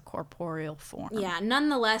 has a corporeal form. Yeah.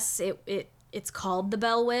 Nonetheless, it's called the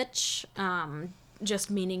Bell Witch, just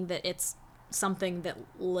meaning that it's something that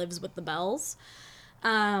lives with the bells.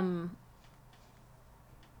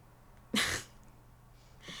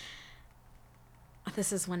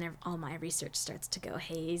 This is when all my research starts to go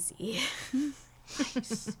hazy.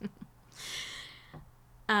 Nice.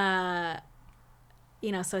 So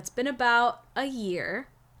it's been about a year.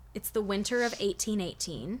 It's the winter of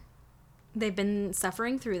 1818. They've been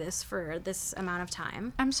suffering through this for this amount of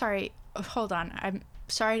time. I'm sorry. Hold on. I'm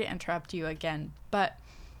sorry to interrupt you again, but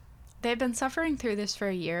they've been suffering through this for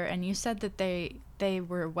a year, and you said that they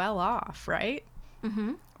were well off, right?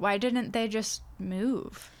 Mm-hmm. Why didn't they just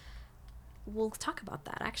move? We'll talk about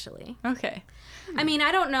that, actually. Okay. I mean,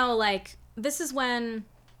 I don't know, like, this is when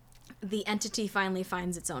the entity finally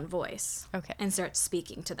finds its own voice. Okay. And starts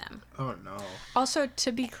speaking to them. Oh no. Also,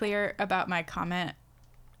 to be clear about my comment,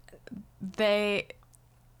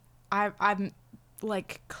 I'm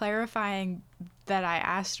like clarifying that I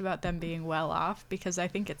asked about them being well off because I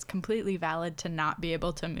think it's completely valid to not be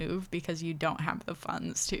able to move because you don't have the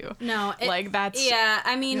funds to. No. Like, that's... Yeah,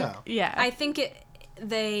 I mean, Yeah. I think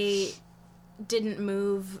they didn't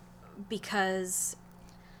move because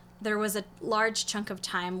there was a large chunk of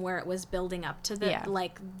time where it was building up to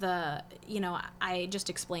I just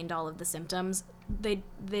explained all of the symptoms.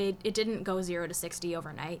 It didn't go 0 to 60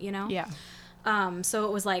 overnight, Yeah. So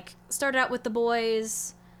it was like started out with the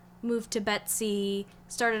boys, moved to Betsy,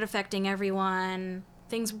 started affecting everyone.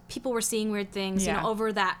 People were seeing weird things,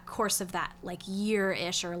 over that course of that like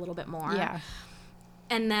year-ish or a little bit more. Yeah.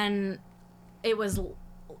 And then it was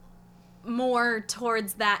more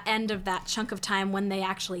towards that end of that chunk of time when they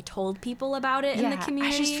actually told people about it in the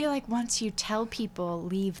community. I just feel like once you tell people,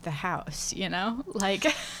 leave the house, Like...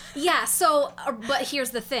 Yeah, so, but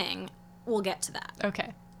here's the thing. We'll get to that.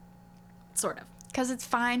 Okay. Sort of. Because it's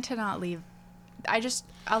fine to not leave.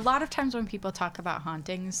 A lot of times when people talk about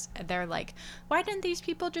hauntings, they're like, why didn't these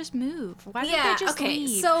people just move? Why didn't they just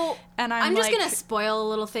leave? So and I'm just like, going to spoil a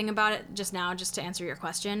little thing about it just now, just to answer your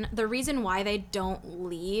question. The reason why they don't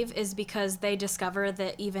leave is because they discover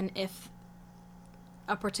that even if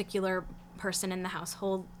a particular person in the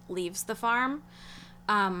household leaves the farm,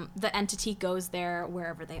 the entity goes there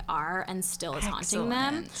wherever they are and still is haunting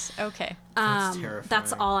them. Okay. That's terrifying.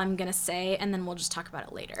 That's all I'm going to say, and then we'll just talk about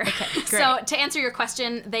it later. Okay, great. So to answer your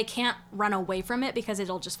question, they can't run away from it because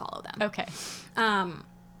it'll just follow them. Okay.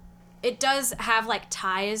 It does have, like,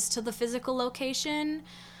 ties to the physical location.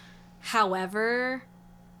 However,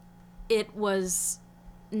 it was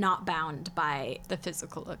not bound by... The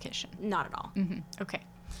physical location. Not at all. Mm-hmm. Okay.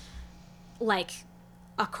 Like,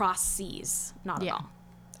 across seas. Not at all.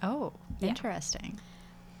 Oh, interesting.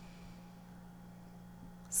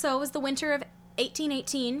 So it was the winter of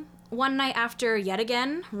 1818. One night after, yet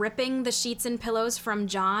again, ripping the sheets and pillows from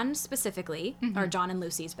John specifically, or John and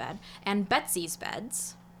Lucy's bed, and Betsy's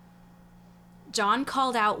beds, John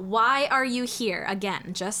called out, "Why are you here?"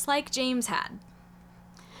 again, just like James had.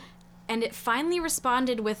 And it finally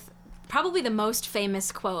responded with probably the most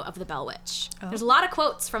famous quote of the Bell Witch. Oh. There's a lot of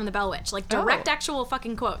quotes from the Bell Witch, like direct actual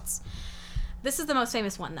fucking quotes. This is the most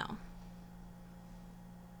famous one, though.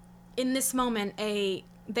 In this moment, they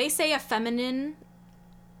say a feminine,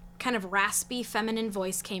 kind of raspy feminine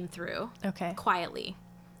voice came through. Okay. Quietly.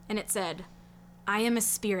 And it said, "I am a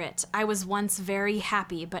spirit. I was once very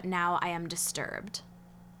happy, but now I am disturbed."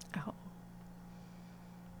 Oh.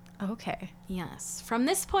 Okay. Yes. From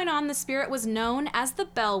this point on, the spirit was known as the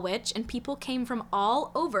Bell Witch, and people came from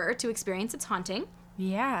all over to experience its haunting.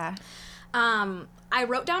 Yeah. I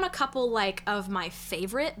wrote down a couple, like, of my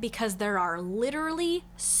favorite because there are literally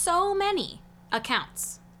so many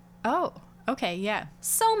accounts. Oh, okay, yeah.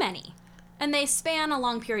 So many. And they span a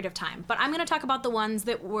long period of time. But I'm going to talk about the ones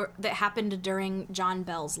that happened during John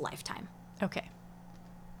Bell's lifetime. Okay.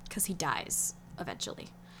 Because he dies eventually.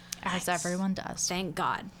 As everyone does. Thank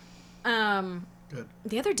God. Good.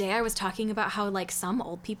 The other day I was talking about how, like, some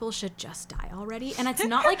old people should just die already. And it's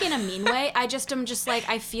not, like, in a mean way. I just am just, like,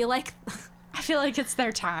 I feel like it's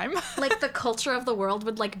their time. like, the culture of the world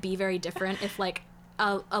would, like, be very different if, like,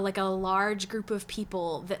 a large group of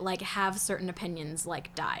people that, like, have certain opinions,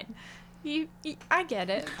 like, died. I get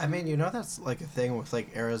it. I mean, that's like a thing with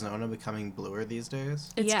like Arizona becoming bluer these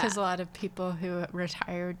days. It's because a lot of people who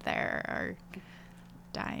retired there are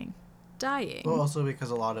dying. Well, also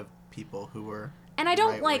because a lot of people who were and I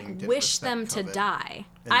don't like wish them to die.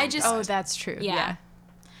 I just that's true. Yeah.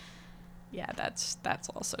 Yeah, that's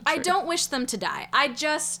also true. I don't wish them to die. I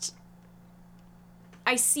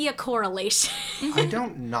see a correlation. I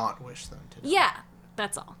don't not wish them to die. Yeah,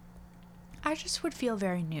 that's all. I just would feel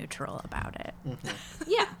very neutral about it. Mm-hmm.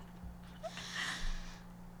 Yeah.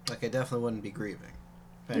 Like, I definitely wouldn't be grieving.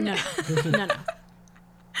 But No. No.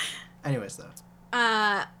 anyways, though.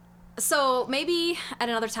 So maybe at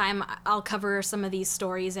another time I'll cover some of these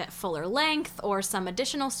stories at fuller length or some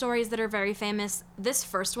additional stories that are very famous. This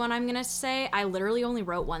first one I'm going to say, I literally only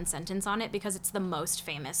wrote one sentence on it because it's the most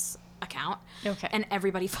famous account. Okay. And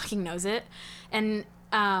everybody fucking knows it. And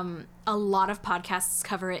a lot of podcasts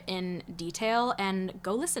cover it in detail, and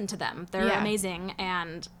go listen to them. They're amazing,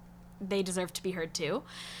 and they deserve to be heard too.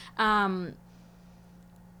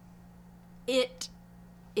 It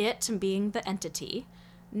being the entity,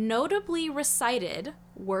 notably recited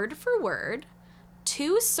word for word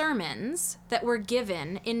 2 sermons that were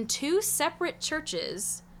given in 2 separate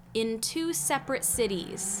churches in 2 separate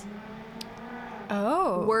cities.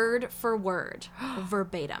 Oh. Word for word,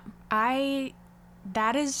 verbatim.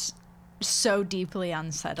 That is so deeply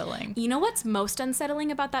unsettling. You know what's most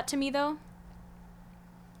unsettling about that to me, though?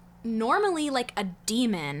 Normally, like, a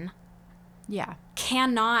demon Yeah.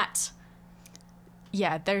 cannot...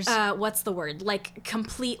 Yeah, there's... what's the word? Like,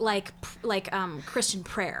 complete, like Christian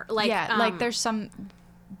prayer. Like, yeah, like, there's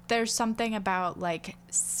something about, like,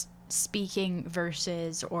 speaking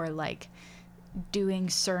verses or, like, doing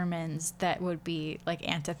sermons that would be, like,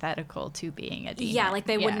 antithetical to being a demon. Yeah, like,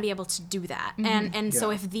 they wouldn't be able to do that. And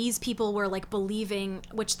so Yeah. if these people were, like, believing,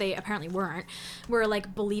 which they apparently weren't, were,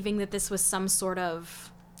 like, believing that this was some sort of...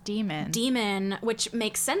 demon, which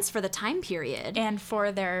makes sense for the time period. And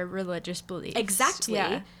for their religious beliefs. Exactly.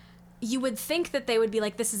 Yeah. You would think that they would be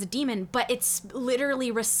like, this is a demon, but it's literally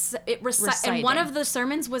Reciting. and one of the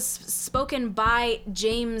sermons was spoken by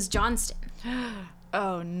James Johnston.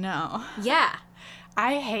 Oh, no. Yeah.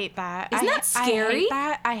 I hate that. Isn't that scary?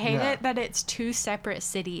 I hate Yeah. it that it's 2 separate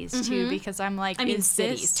cities, too, because I'm like, I mean, is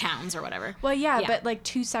cities, this... towns, or whatever. Well, yeah, but, like,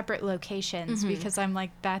 2 separate locations, because I'm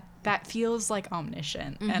like, that feels, like,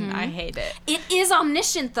 omniscient, and I hate it. It is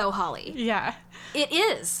omniscient, though, Holly. Yeah. It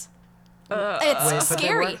is. It's Wait, but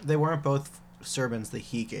scary. they weren't both sermons that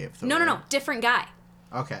he gave, though, No. right? Different guy.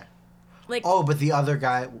 Okay. Like, Oh, but the other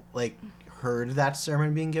guy, like, heard that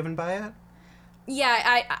sermon being given by it?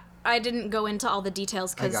 yeah, I didn't go into all the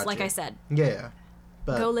details because, got like you. I said, Yeah.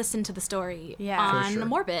 But go listen to the story Yeah. on For sure.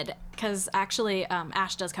 Morbid, because actually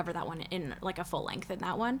Ash does cover that one in, like, a full length in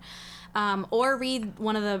that one. Or read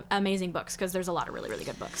one of the amazing books, because there's a lot of really, really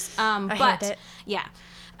good books. I But, hate it. yeah.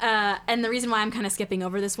 And the reason why I'm kind of skipping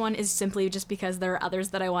over this one is simply just because there are others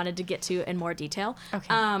that I wanted to get to in more detail.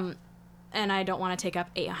 Okay. And I don't want to take up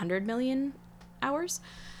 800 million hours.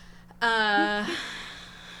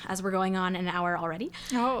 As we're going on an hour already.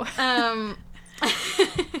 Oh.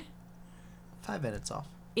 5 minutes off.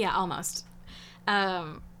 Yeah, almost.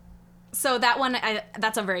 So that one,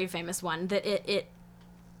 that's a very famous one, that it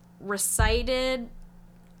recited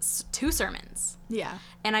 2 sermons. Yeah.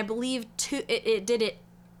 And I believe it did it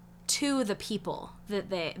to the people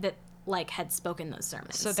that like had spoken those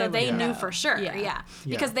sermons. So So they they would knew know. for sure. Yeah. Yeah. Yeah.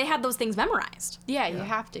 Because they had those things memorized. Yeah, you Yeah.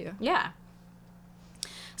 have to. Yeah.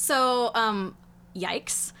 So,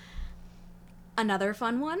 yikes. Another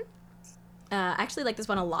fun one. I actually like this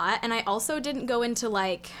one a lot. And I also didn't go into,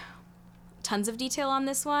 like, tons of detail on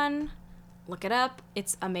this one. Look it up.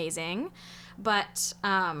 It's amazing. But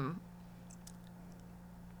an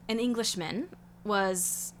Englishman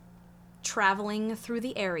was traveling through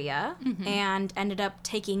the area and ended up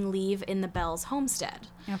taking leave in the Bells homestead.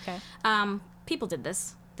 Okay. People did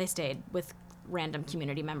this. They stayed with random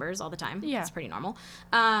community members all the time. Yeah. It's pretty normal.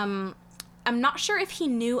 I'm not sure if he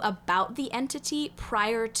knew about the entity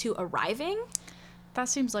prior to arriving. That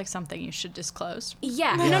seems like something you should disclose.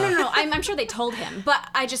 Yeah. Yeah. No. I'm sure they told him. But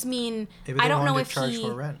I just mean, Maybe I they don't know wanted if to charge he...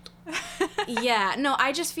 more rent. Yeah. No,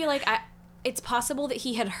 I just feel like it's possible that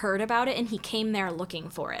he had heard about it and he came there looking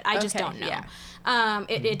for it. I just Okay, don't know. yeah.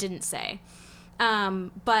 It didn't say.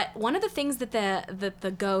 But one of the things that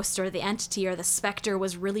the ghost or the entity or the specter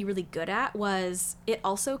was really, really good at was it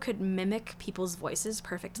also could mimic people's voices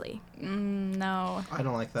perfectly. No. I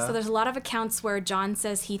don't like that. So there's a lot of accounts where John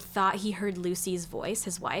says he thought he heard Lucy's voice,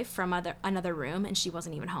 his wife, from another room, and she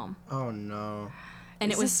wasn't even home. Oh, no.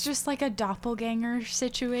 And Is it was this just like a doppelganger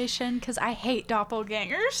situation? Because I hate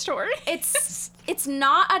doppelganger stories. it's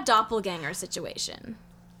not a doppelganger situation.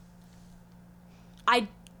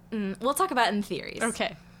 We'll talk about it in theories.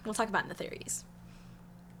 Okay. We'll talk about it in the theories.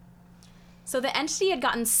 So the entity had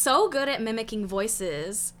gotten so good at mimicking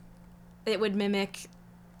voices, it would mimic,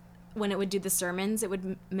 when it would do the sermons, it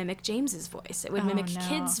would mimic James's voice. It would mimic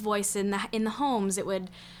kids' voice in the homes. It would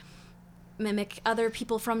mimic other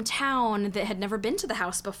people from town that had never been to the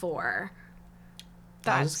house before.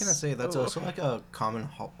 I was just gonna say that's also like a common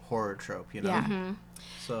horror trope, you know. Yeah. Mm-hmm.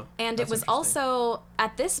 So. And it was also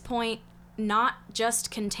at this point not just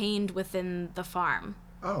contained within the farm.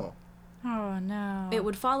 Oh. Oh no. It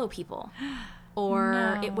would follow people,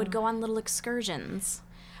 or it would No. go on little excursions,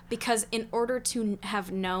 because in order to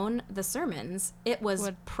have known the sermons, it was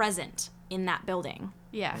present in that building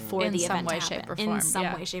Yeah. for in the some event way, to happen. shape, or form. In some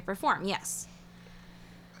yeah. way, shape, or form. Yes.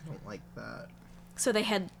 I don't like that. So they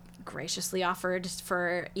had graciously offered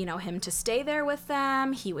for, him to stay there with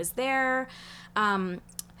them. He was there.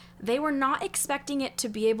 They were not expecting it to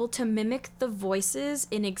be able to mimic the voices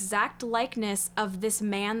in exact likeness of this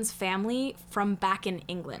man's family from back in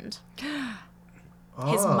England.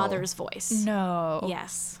 His mother's voice. No.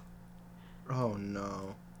 Yes. Oh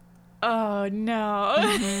no. Oh no.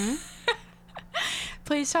 Mm-hmm.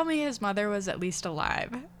 Please tell me his mother was at least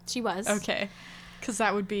alive. She was. Okay. Because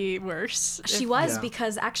that would be worse. She was,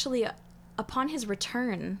 because actually, upon his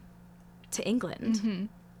return to England,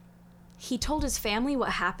 he told his family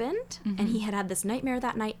what happened, and he had this nightmare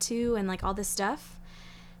that night too, and like all this stuff.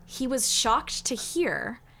 He was shocked to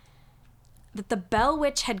hear that the Bell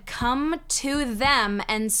Witch had come to them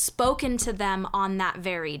and spoken to them on that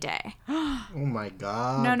very day. Oh my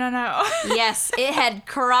god. No. Yes, it had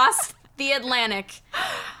crossed the Atlantic.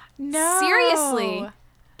 No. Seriously.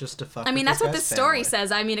 Just to fuck. I mean, with that's what guy's this story family.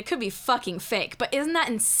 says. I mean, it could be fucking fake, but isn't that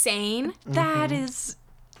insane? That is.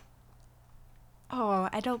 Oh,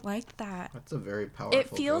 I don't like that. That's a very powerful. It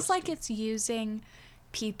feels ghost. like it's using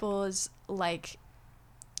people's, like.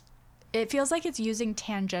 It feels like it's using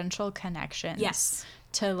tangential connections. Yes.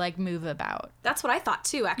 To, like, move about. That's what I thought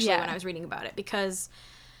too, actually, Yeah. when I was reading about it, because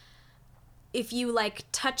if you like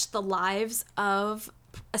touch the lives of,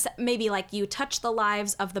 maybe like you touch the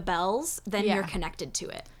lives of the Bells, then Yeah. you're connected to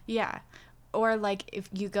it. Yeah. Or, like, if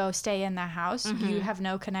you go stay in the house, you have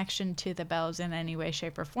no connection to the Bells in any way,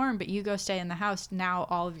 shape, or form, but you go stay in the house, now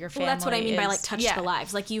all of your family Well, that's what I mean by like is- touch yeah. the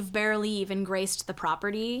lives. Like you've barely even graced the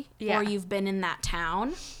property, Yeah. or you've been in that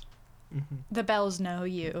town. The Bells know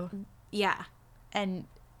you, Yeah. and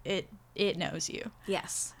it knows you.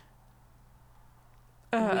 Yes.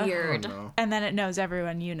 Uh, Weird. Oh, no. And then it knows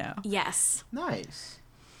everyone you know. Yes. Nice.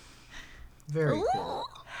 Very cool.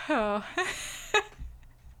 Oh.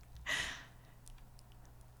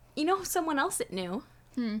 You know someone else that knew?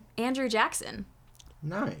 Andrew Jackson,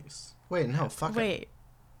 Nice. Wait, no, fuck it. Wait.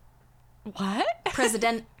 What?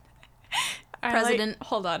 president. President.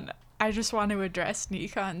 Hold on. I just want to address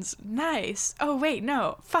Nikon's nice. Oh, wait,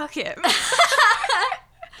 no. Fuck him.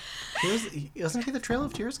 Wasn't he the Trail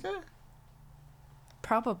of Tears guy?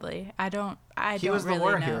 Probably. I don't He was really the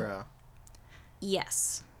war know. hero,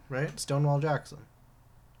 Yes. right? Stonewall Jackson.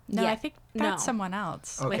 No, Yeah. I think No. that's someone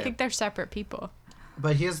else. Okay. I think they're separate people.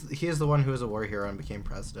 But he is the one who was a war hero and became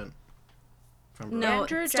president. From No,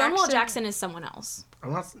 Andrew Stonewall Jackson- Jackson is someone else.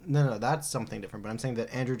 I'm not. No, that's something different. But I'm saying that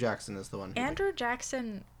Andrew Jackson is the one. Who Andrew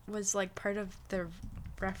Jackson was like part of the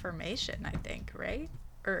Reformation, I think, right?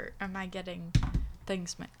 Or am I getting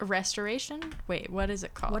things Restoration? Wait, what is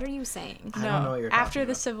it called? What are you saying? I don't know what you're after talking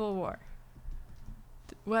the about. Civil War.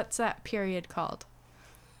 What's that period called?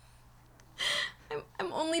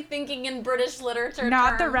 I'm only thinking in British literature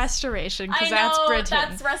Not the terms. Restoration, I because that's know, Britain.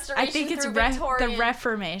 that's Restoration I think it's through the Victorian.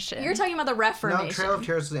 Reformation. You're talking about the Reformation. No, Trail of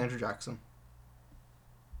Tears is Andrew Jackson.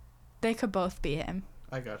 They could both be him.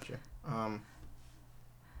 I got you.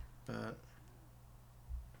 But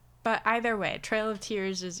But either way, Trail of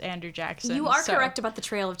Tears is Andrew Jackson. You are so- correct about the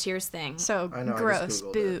Trail of Tears thing. So I know, I just gross,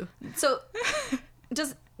 Googled boo. So,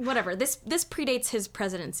 just whatever. This predates his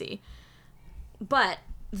presidency, but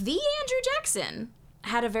the Andrew Jackson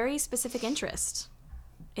had a very specific interest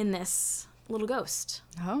in this little ghost.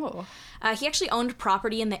 Oh. He actually owned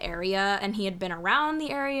property in the area, and he had been around the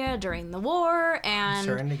area during the war. I'm And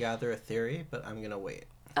starting to gather a theory, but I'm gonna wait.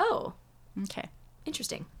 oh, Okay.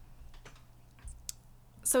 interesting.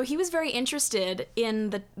 So he was very interested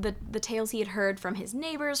in the tales he had heard from his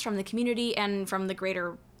neighbors, from the community, and from the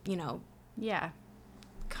greater, Yeah.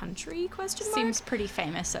 country, question mark? Seems pretty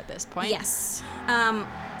famous at this point. Yes. A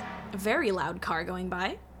very loud car going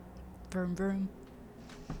by. Vroom, vroom.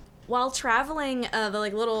 While traveling, the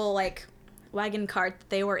little wagon cart that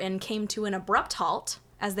they were in came to an abrupt halt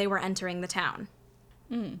as they were entering the town.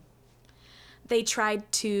 They tried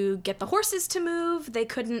to get the horses to move. They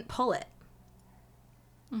couldn't pull it.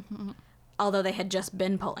 Although they had just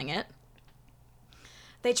been pulling it.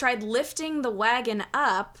 They tried lifting the wagon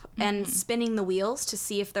up and spinning the wheels to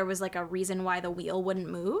see if there was a reason why the wheel wouldn't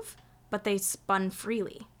move, but they spun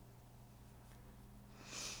freely.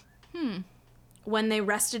 When they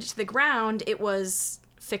rested it to the ground, it was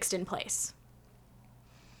fixed in place.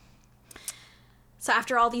 So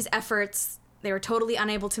after all these efforts, they were totally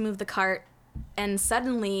unable to move the cart, and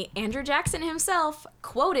suddenly Andrew Jackson himself,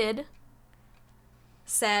 quoted,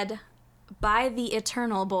 said, "By the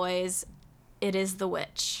eternal, boys, it is the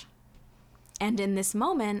witch." And in this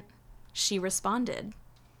moment, she responded,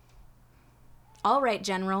 "All right,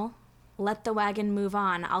 General, let the wagon move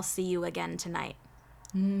on. I'll see you again tonight."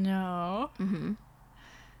 No.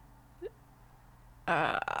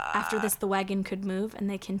 After this, the wagon could move, and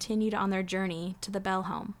they continued on their journey to the Bell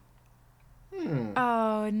home.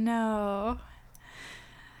 Oh, no.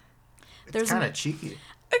 It's kind of cheeky.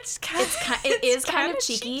 It is kind of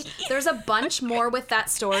cheeky. There's a bunch more with that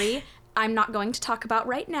story I'm not going to talk about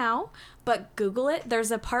right now, but Google it.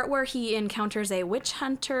 There's a part where he encounters a witch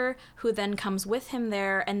hunter who then comes with him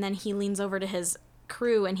there, and then he leans over to his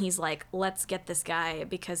crew and he's like, "Let's get this guy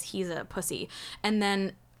because he's a pussy." And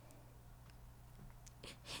then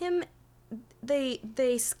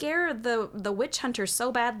they scare the witch hunter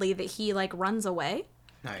so badly that he like runs away.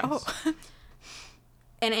 Nice. Oh.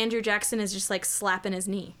 And Andrew Jackson is just like slapping his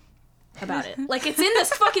knee about it. Like, it's in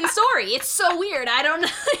this fucking story. It's so weird. I don't know.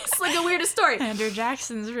 It's like the weirdest story. Andrew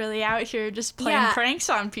Jackson's really out here just playing pranks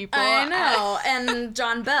on people. I know. And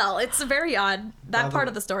John Bell. It's very odd. That part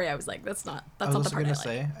of the story, I was like, that's not the part I like. I was also going to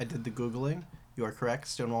say, I did the Googling. You are correct.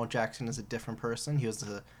 Stonewall Jackson is a different person. He was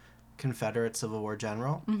the Confederate Civil War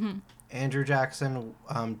general. Mm-hmm. Andrew Jackson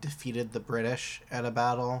defeated the British at a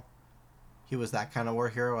battle. He was that kind of war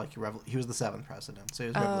hero. Like he was the 7th president, so he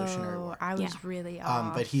was Revolutionary War. I was really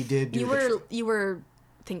off. But he did do. You were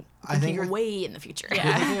thinking way in the future. Yeah.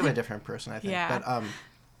 You're thinking of a different person, I think. Yeah. But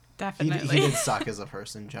definitely. he did suck as a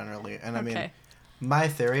person generally, and I mean, my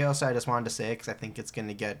theory also I just wanted to say because I think it's going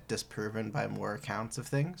to get disproven by more accounts of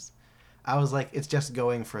things. I was like, it's just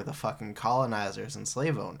going for the fucking colonizers and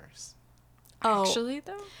slave owners. Oh, actually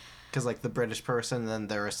though, because like the British person, then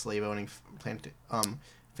they're a slave owning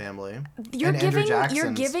family. You're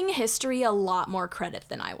giving history a lot more credit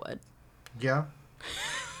than I would. Yeah.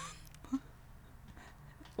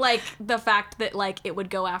 Like the fact that like it would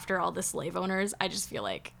go after all the slave owners, I just feel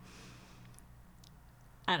like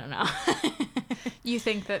I don't know. You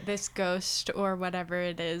think that this ghost or whatever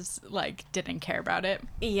it is like didn't care about it?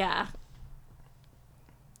 Yeah.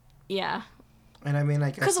 Yeah. And I mean, I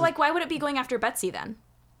guess because like, why would it be going after Betsy then?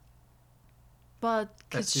 Well,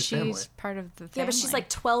 because she's part of the family. Yeah, but she's like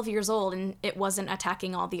 12 years old, and it wasn't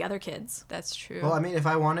attacking all the other kids. That's true. Well, I mean, if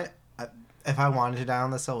I wanted to die on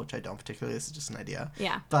this hill, which I don't particularly, this is just an idea.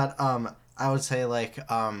 Yeah. But I would say like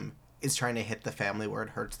is trying to hit the family where it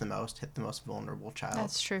hurts the most, hit the most vulnerable child.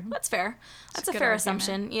 That's true. That's fair. That's a fair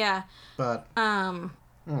assumption. Yeah. But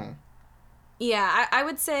yeah, I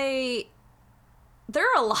would say there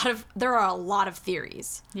are a lot of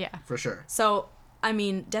theories. Yeah. For sure. So, I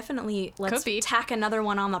mean, definitely let's tack another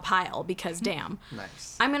one on the pile because damn.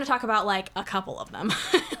 Nice. I'm going to talk about like a couple of them.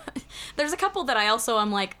 There's a couple that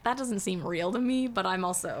I'm like, that doesn't seem real to me, but I'm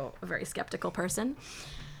also a very skeptical person.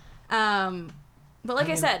 But like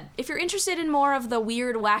I said, if you're interested in more of the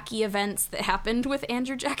weird, wacky events that happened with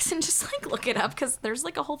Andrew Jackson, just like look it up because there's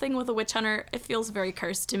like a whole thing with a witch hunter. It feels very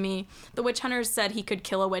cursed to me. The witch hunter said he could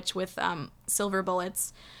kill a witch with silver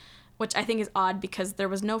bullets, which I think is odd because there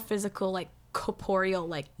was no physical like corporeal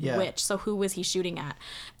witch. So who was he shooting at?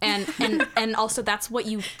 And also that's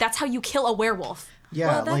how you kill a werewolf.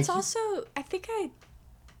 Yeah. Well, that's also I think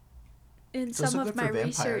in some of my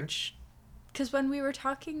research. Because when we were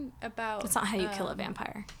talking about... That's not how you kill a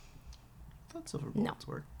vampire. That's silver bullets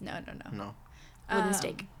work. No. Wooden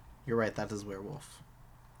stake. You're right, that is werewolf.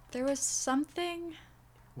 There was something...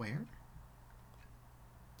 Where?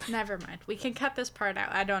 Never mind. We can cut this part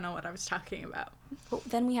out. I don't know what I was talking about. Well,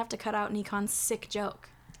 then we have to cut out Nikon's sick joke.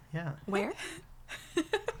 Yeah. Where?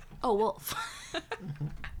 Oh, wolf.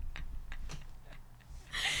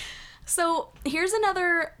 So, here's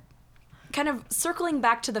another... kind of circling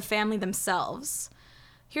back to the family themselves,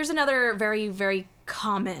 here's another very, very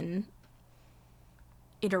common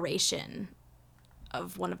iteration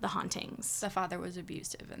of one of the hauntings. The father was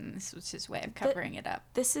abusive, and this was his way of covering it up.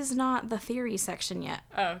 This is not the theory section yet.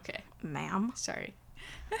 Oh, okay. Ma'am. Sorry.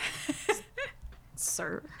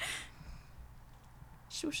 Sir.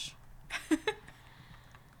 Shush.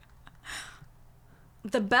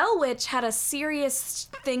 The Bell Witch had a serious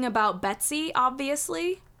thing about Betsy,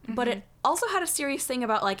 obviously, but it also had a serious thing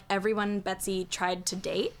about, like, everyone Betsy tried to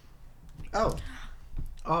date. Oh,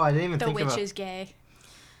 I didn't even think about... The witch is gay.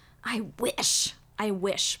 I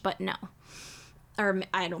wish, but no. Or,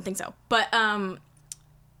 I don't think so. But,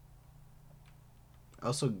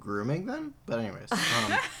 Also grooming then? But anyways.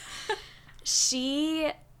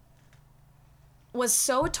 she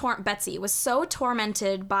Betsy was so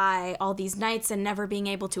tormented by all these nights and never being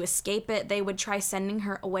able to escape it. They would try sending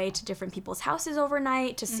her away to different people's houses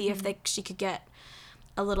overnight to see if she could get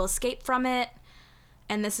a little escape from it.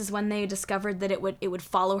 And this is when they discovered that it would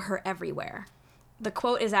follow her everywhere. The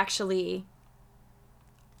quote is actually,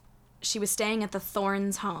 she was staying at the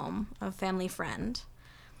Thorns home, a family friend.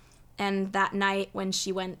 And that night when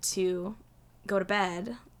she went to go to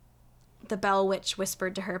bed, the Bell Witch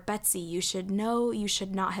whispered to her, "Betsy, you should know you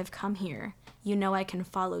should not have come here. You know I can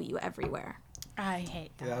follow you everywhere." I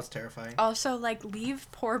hate that. Yeah, that's terrifying. Also, like, leave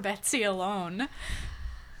poor Betsy alone.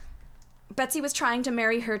 Betsy was trying to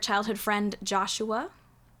marry her childhood friend, Joshua.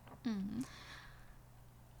 Mm-hmm.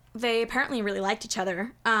 They apparently really liked each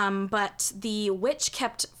other, but the witch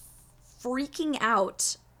kept freaking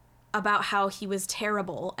out about how he was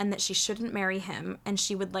terrible and that she shouldn't marry him, and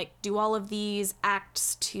she would like do all of these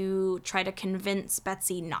acts to try to convince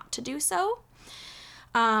Betsy not to do so.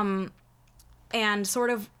 And sort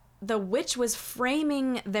of the witch was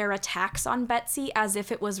framing their attacks on Betsy as if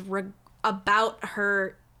it was about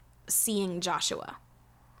her seeing Joshua.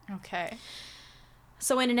 Okay.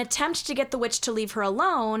 So in an attempt to get the witch to leave her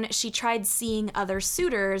alone, she tried seeing other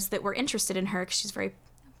suitors that were interested in her because she's a very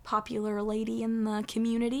popular lady in the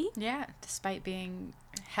community. Yeah, despite being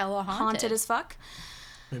hella haunted. Haunted as fuck.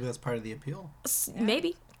 Maybe that's part of the appeal. Yeah.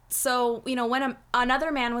 Maybe. So, you know, when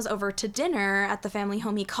another man was over to dinner at the family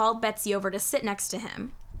home, he called Betsy over to sit next to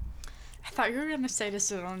him. I thought you were going to say to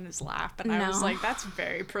sit on his lap, and No. I was like, that's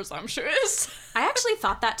very presumptuous. I actually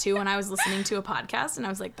thought that too when I was listening to a podcast, and I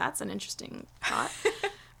was like, that's an interesting thought.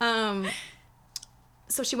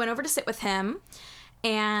 So she went over to sit with him,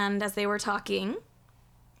 and as they were talking,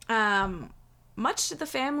 much to the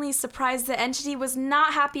family's surprise, the entity was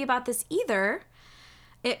not happy about this either.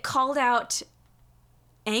 It called out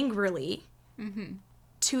angrily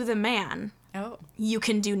to the man, Oh. "You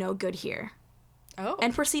can do no good here," Oh.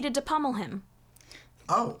 and proceeded to pummel him.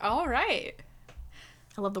 Oh. All right.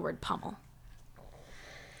 I love the word pummel.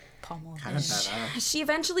 Pummel. Kind of badass. She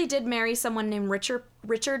eventually did marry someone named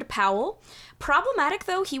Richard Powell. Problematic,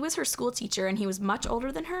 though, he was her school teacher, and he was much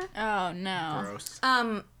older than her. Oh, no. Gross.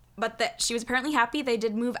 But that she was apparently happy. They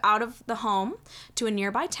did move out of the home to a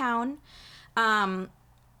nearby town.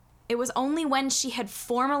 It was only when she had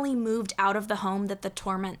formally moved out of the home that the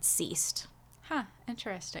torment ceased. Huh.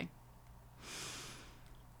 Interesting.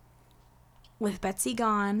 With Betsy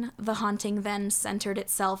gone, the haunting then centered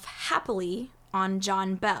itself happily on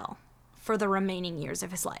John Bell for the remaining years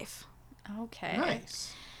of his life. Okay.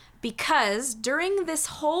 Nice. Because during this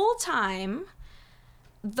whole time,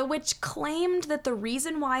 the witch claimed that the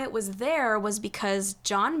reason why it was there was because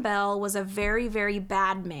John Bell was a very, very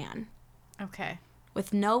bad man Okay.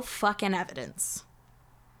 with no fucking evidence.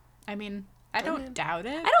 I mean, I don't doubt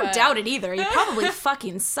it. I don't doubt it either. He probably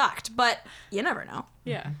fucking sucked, but you never know.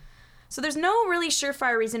 Yeah. So there's no really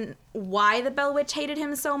surefire reason why the Bell Witch hated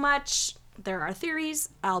him so much. There are theories.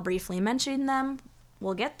 I'll briefly mention them.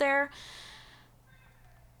 We'll get there.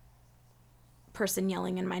 Person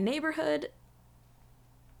yelling in my neighborhood.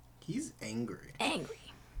 He's angry.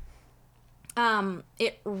 Angry.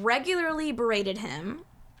 It regularly berated him,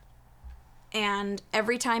 and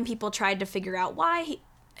every time people tried to figure out why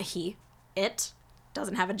it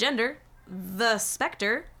doesn't have a gender, the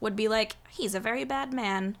specter would be like, "He's a very bad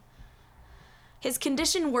man." His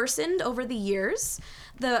condition worsened over the years,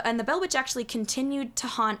 and the Bell Witch actually continued to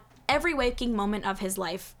haunt every waking moment of his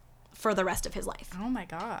life for the rest of his life. Oh my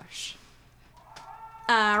gosh.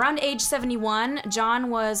 Around age 71, John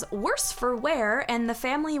was worse for wear, and the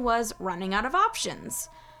family was running out of options.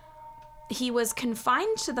 He was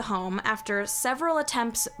confined to the home after several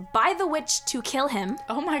attempts by the witch to kill him.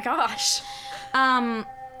 Oh my gosh.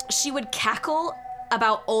 She would cackle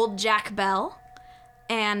about old Jack Bell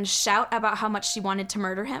and shout about how much she wanted to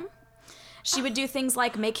murder him. She would do things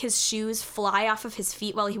like make his shoes fly off of his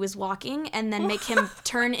feet while he was walking, and then make him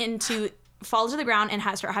fall to the ground and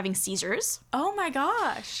start having seizures. Oh my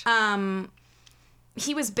gosh.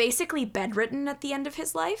 He was basically bedridden at the end of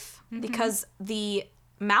his life because the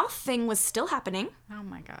mouth thing was still happening. Oh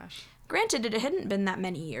my gosh. Granted, it hadn't been that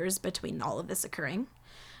many years between all of this occurring.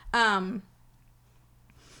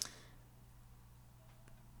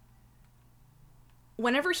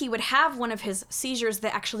 Whenever he would have one of his seizures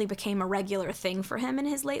that actually became a regular thing for him in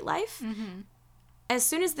his late life, as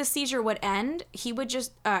soon as the seizure would end, he would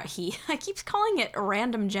just, I keep calling it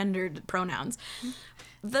random gendered pronouns.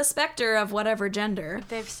 The specter of whatever gender.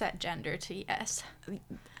 They've set gender to yes.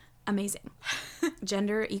 Amazing.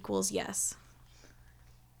 Gender equals yes.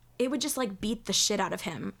 It would just like beat the shit out of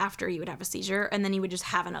him after he would have a seizure, and then he would just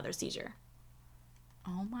have another seizure.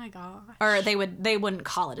 Oh my gosh. Or they wouldn't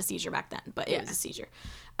call it a seizure back then, but it was a seizure.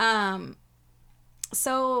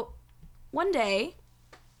 So one day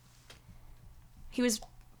he was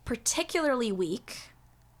particularly weak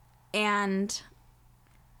and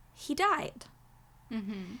he died.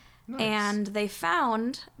 Mm-hmm. Nice. And they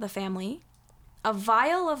found, the family, a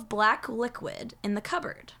vial of black liquid in the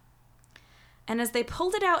cupboard. And as they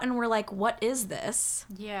pulled it out and were like, what is this?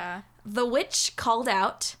 Yeah. The witch called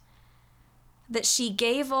out that she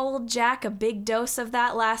gave old Jack a big dose of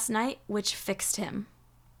that last night, which fixed him.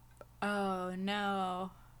 Oh,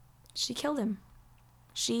 no. She killed him.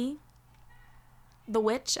 The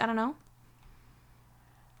witch, I don't know.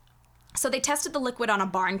 So they tested the liquid on a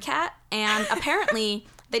barn cat, and apparently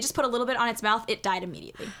they just put a little bit on its mouth. It died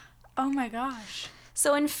immediately. Oh my gosh.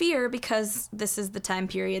 So in fear, because this is the time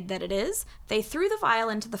period that it is, they threw the vial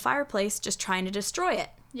into the fireplace just trying to destroy it.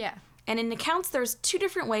 Yeah. And in accounts, there's 2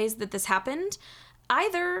 different ways that this happened.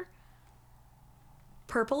 Either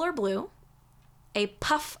purple or blue. A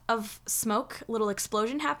puff of smoke, little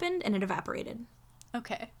explosion happened, and it evaporated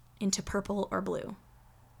Okay. into purple or blue.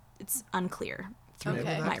 It's unclear through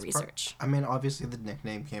Okay. my research. I mean, obviously the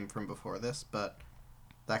nickname came from before this, but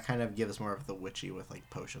that kind of gives more of the witchy with like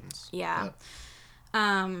potions. Yeah.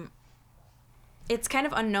 But It's kind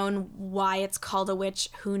of unknown why it's called a witch,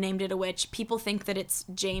 who named it a witch. People think that it's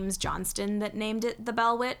James Johnston that named it the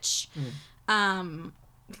Bell Witch.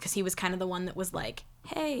 Because he was kind of the one that was like,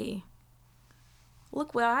 hey,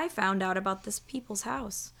 look what I found out about this people's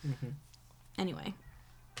house. Mm-hmm. Anyway.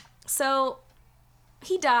 So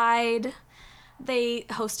he died. They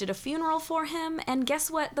hosted a funeral for him. And guess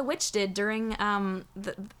what the witch did during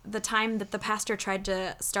the time that the pastor tried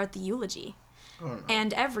to start the eulogy? Oh, no.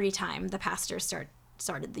 And every time the pastor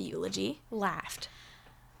started the eulogy, Laughed.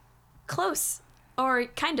 close, or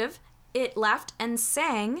kind of, it laughed and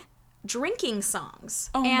sang drinking songs.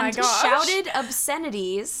 Oh and my gosh. shouted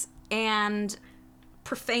obscenities and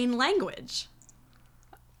profane language.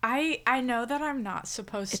 I know that I'm not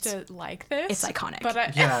supposed to like this. It's iconic.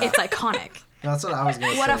 But Yeah. It's iconic. That's what I was going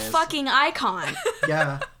to say. What a is- fucking icon.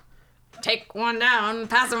 Yeah. Take one down,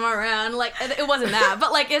 pass them around. Like, it wasn't that,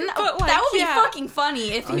 but like, like, that would be yeah. fucking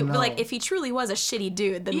funny if I he know. like if he truly was a shitty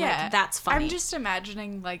dude. Then yeah, like, that's funny. I'm just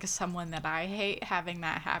imagining like someone that I hate having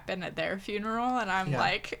that happen at their funeral, and I'm Yeah.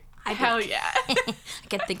 like, I hell think- yeah. I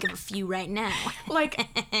can think of a few right now. like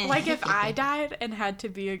if I died and had to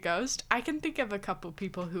be a ghost, I can think of a couple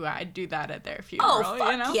people who I'd do that at their funeral. Oh,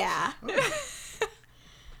 fuck you know? yeah.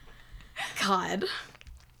 God.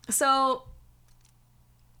 So,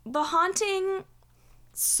 the haunting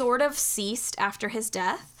sort of ceased after his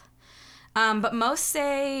death, but most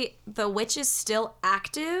say the witch is still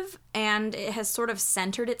active and it has sort of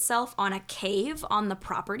centered itself on a cave on the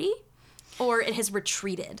property, or it has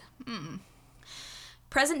retreated.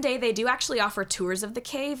 Present day, they do actually offer tours of the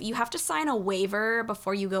cave. You have to sign a waiver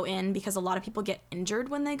before you go in because a lot of people get injured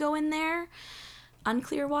when they go in there.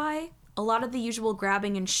 Unclear why. A lot of the usual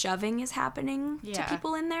grabbing and shoving is happening to Yeah.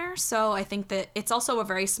 people in there. So I think that it's also a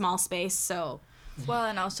very small space. So Well,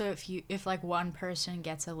 and also if like one person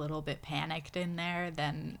gets a little bit panicked in there,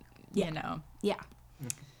 then Yeah. you know. yeah.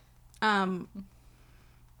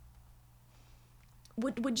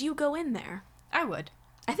 Would you go in there? I would.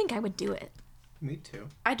 I think I would do it. Me too.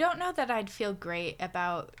 I don't know that I'd feel great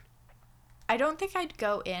about. I don't think I'd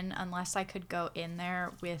go in unless I could go in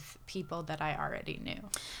there with people that I already knew.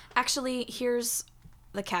 Actually, here's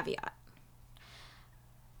the caveat.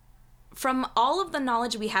 From all of the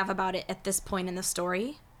knowledge we have about it at this point in the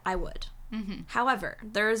story, I would. Mm-hmm. However,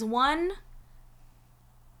 there is one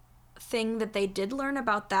thing that they did learn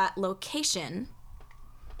about that location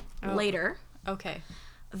later Okay.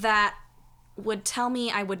 that would tell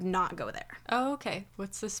me I would not go there. Oh, okay.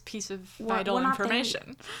 What's this piece of We're vital not there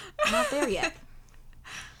information? I'm not there yet.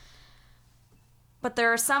 But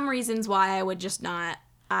there are some reasons why I would just not.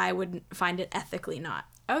 I would find it ethically not.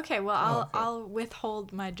 Okay, well, I'll Okay. I'll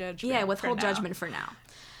withhold my judgment. Yeah, withhold for now. judgment for now.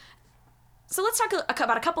 So let's talk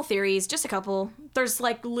about a couple theories, just a couple. There's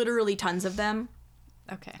like literally tons of them,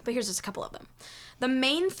 Okay. but here's just a couple of them. The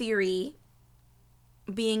main theory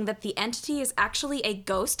being that the entity is actually a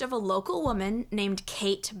ghost of a local woman named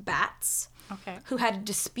Kate Batts, Okay. who had a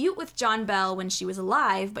dispute with John Bell when she was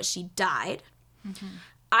alive, but she died.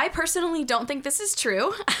 I personally don't think this is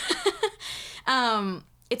true.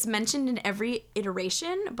 It's mentioned in every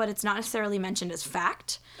iteration, but it's not necessarily mentioned as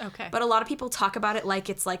fact. Okay. But a lot of people talk about it like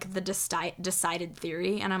it's like the decided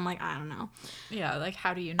theory, and I'm like, I don't know. Yeah, like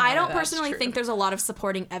how do you know? I don't that's personally true? think there's a lot of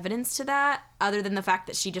supporting evidence to that, other than the fact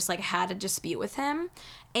that she just like had a dispute with him,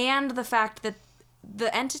 and the fact that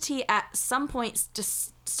the entity at some point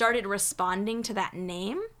just started responding to that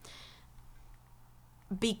name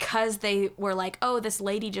because they were like, oh, this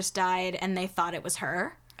lady just died, and they thought it was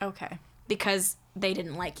her. Okay. Because they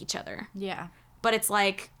didn't like each other. Yeah. But it's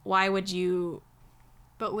like, why would you...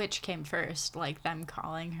 But which came first? Like, them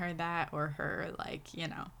calling her that, or her, like,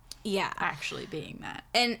 Yeah. actually being that?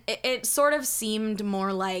 And it sort of seemed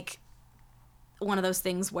more like one of those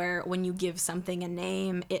things where when you give something a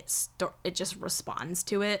name, it just responds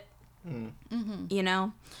to it. Mm-hmm.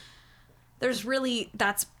 There's really...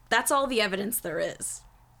 That's all the evidence there is.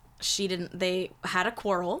 They had a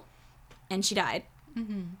quarrel, and she died.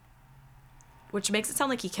 Mm-hmm. Which makes it sound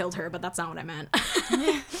like he killed her, but that's not what I meant.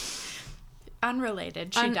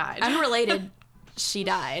 Unrelated. She died. Unrelated. She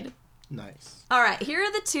died. Nice. All right. Here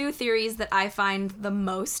are the two theories that I find the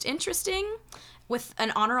most interesting, with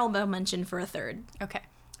an honorable mention for a third. Okay.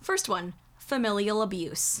 First First one, familial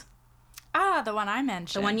abuse. Ah, the one I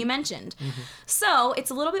mentioned. The one you mentioned. Mm-hmm. So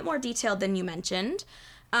it's a little bit more detailed than you mentioned.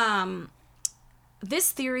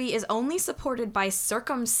 This theory is only supported by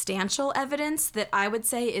circumstantial evidence that I would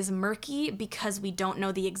say is murky because we don't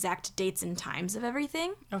know the exact dates and times of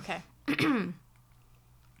everything. Okay.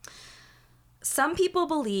 Some people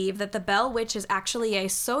believe that the Bell Witch is actually a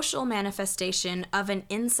social manifestation of an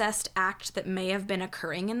incest act that may have been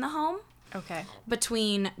occurring in the home. Okay.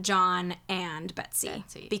 Between John and Betsy.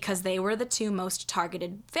 Because they were the two most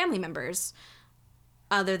targeted family members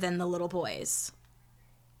other than the little boys.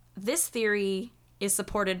 This theory is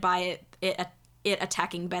supported by it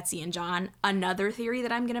attacking Betsy and John. Another theory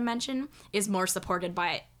that I'm going to mention is more supported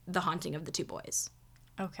by the haunting of the two boys.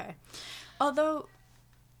 Okay. Although...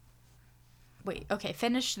 Wait, okay,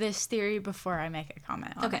 finish this theory before I make a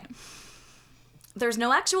comment on it. There's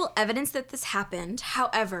no actual evidence that this happened.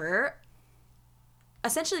 However,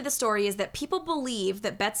 essentially the story is that people believe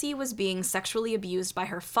that Betsy was being sexually abused by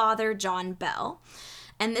her father, John Bell.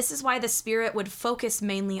 And this is why the spirit would focus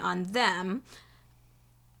mainly on them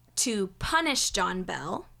to punish John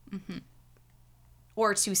Bell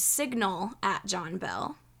or to signal at John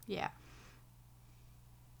Bell. Yeah.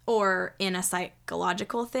 Or in a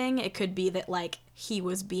psychological thing, it could be that, like, he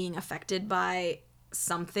was being affected by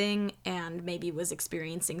something and maybe was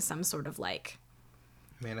experiencing some sort of, like...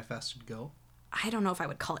 Manifested guilt? I don't know if I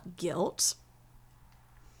would call it guilt.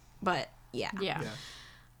 But, yeah. Yeah.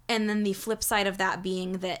 And then the flip side of that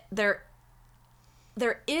being that there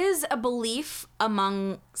is a belief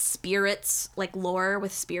among spirits, like lore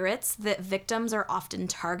with spirits, that victims are often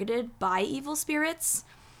targeted by evil spirits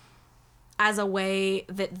as a way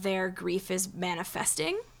that their grief is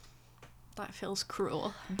manifesting. That feels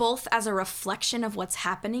cruel. Both as a reflection of what's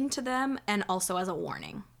happening to them and also as a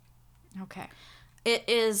warning. Okay. It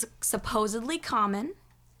is supposedly common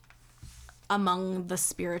among the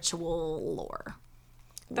spiritual lore.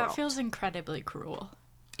 That feels incredibly cruel.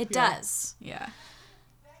 It does. Yeah.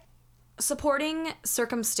 Supporting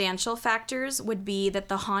circumstantial factors would be that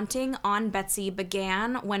the haunting on Betsy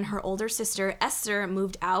began when her older sister Esther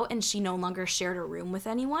moved out and she no longer shared a room with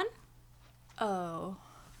anyone. Oh.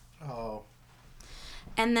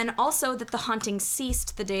 And then also that the haunting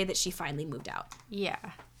ceased the day that she finally moved out. Yeah.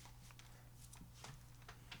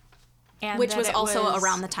 And which was also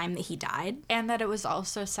around the time that he died. And that it was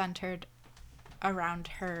also centered around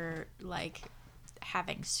her, like,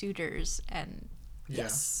 having suitors and...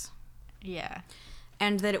 Yes. Yeah.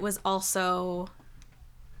 And that it was also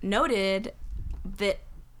noted that,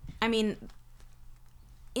 I mean,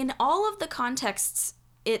 in all of the contexts,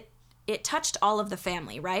 it touched all of the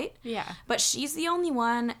family, right? Yeah. But she's the only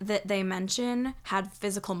one that they mention had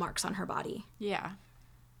physical marks on her body. Yeah.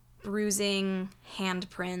 Bruising,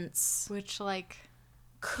 handprints. Which, like...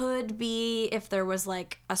 Could be if there was,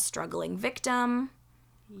 like, a struggling victim.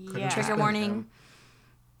 Yeah. Trigger warning.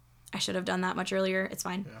 I should have done that much earlier. It's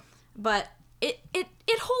fine. Yeah. But it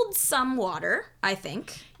holds some water, I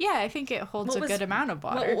think. Yeah, I think it holds a good amount of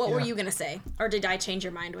water. What were you going to say? Or did I change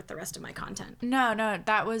your mind with the rest of my content? No,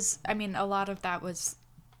 that was... I mean, a lot of that was...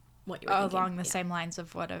 What you were thinking. Along the same lines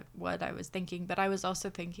of what I was thinking. But I was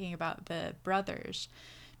also thinking about the brothers.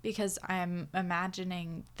 Because I'm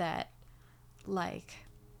imagining that, like...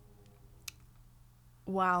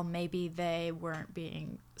 while maybe they weren't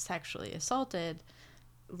being sexually assaulted,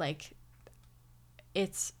 like,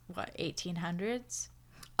 it's, 1800s?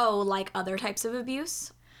 Oh, like other types of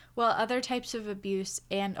abuse? Well, other types of abuse,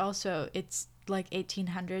 and also it's, like,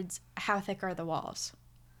 1800s. How thick are the walls?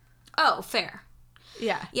 Oh, fair.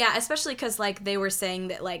 Yeah. Yeah, especially because, like, they were saying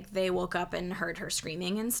that, like, they woke up and heard her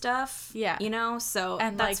screaming and stuff. Yeah. You know? So,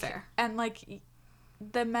 and that's like, fair. And, like,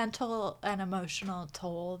 the mental and emotional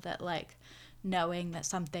toll that, like, knowing that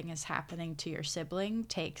something is happening to your sibling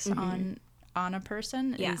takes on a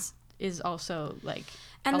person is also like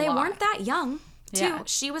And they weren't that young, too. Yeah.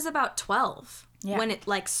 She was about 12 when it,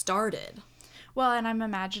 like, started. Well, and I'm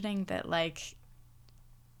imagining that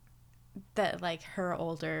her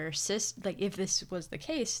older sister, like, if this was the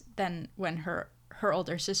case, then when her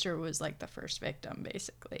older sister was, like, the first victim,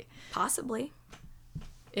 basically. Possibly.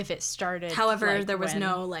 If it started... However, like, there was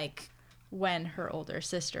no, like... When her older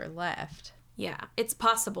sister left. Yeah, it's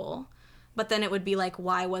possible. But then it would be like,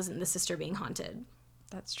 why wasn't the sister being haunted?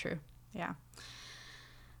 That's true. Yeah.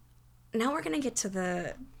 Now we're going to get to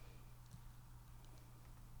the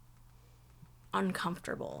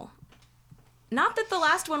uncomfortable. Not that the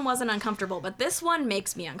last one wasn't uncomfortable, but this one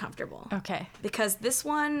makes me uncomfortable. Okay. Because this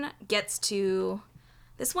one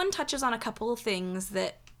touches on a couple of things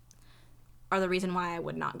that are the reason why I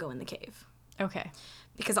would not go in the cave. Okay.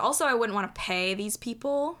 Because also I wouldn't want to pay these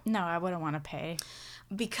people. No, I wouldn't want to pay.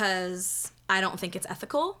 Because I don't think it's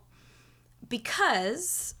ethical.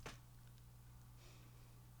 Because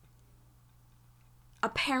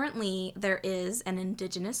apparently there is an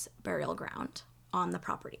indigenous burial ground on the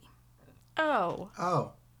property.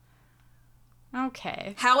 Oh.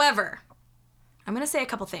 Okay. However, I'm going to say a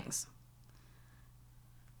couple things.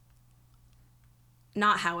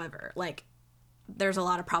 Not however. Like, there's a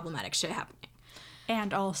lot of problematic shit happening.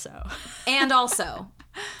 And also,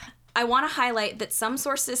 I want to highlight that some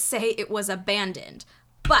sources say it was abandoned,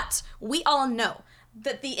 but we all know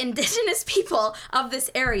that the indigenous people of this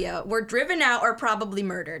area were driven out or probably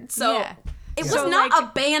murdered. So yeah. it was So, not like,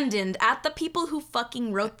 abandoned at the people who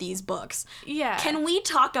fucking wrote these books. Yeah. Can we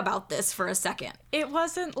talk about this for a second? It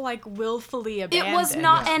wasn't, like, willfully abandoned. It was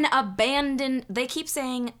not an abandoned... They keep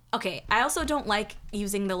saying... Okay, I also don't like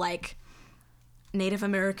using the, like, Native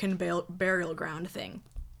American burial ground thing.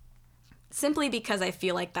 Simply because I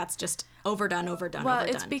feel like that's just overdone. Well,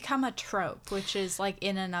 it's become a trope, which is, like,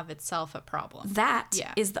 in and of itself a problem. That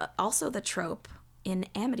is also the trope in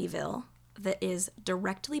Amityville that is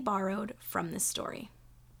directly borrowed from this story.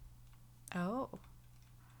 Oh.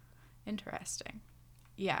 Interesting.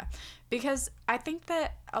 Yeah. Because I think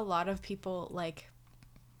that a lot of people, like,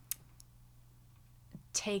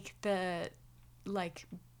 take the, like...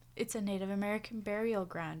 It's a Native American burial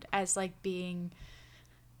ground as, like, being...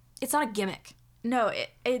 It's not a gimmick. No,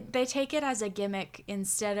 they take it as a gimmick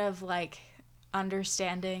instead of, like,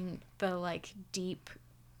 understanding the, like, deep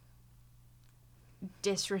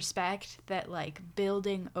disrespect that, like,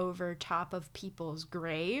 building over top of people's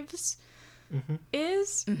graves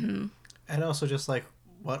is. Mm-hmm. And also just, like,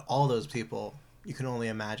 what all those people... you can only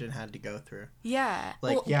imagine had to go through. Yeah.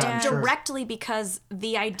 Like, well, yeah, I'm sure... directly because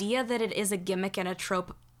the idea that it is a gimmick and a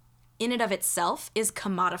trope in and of itself is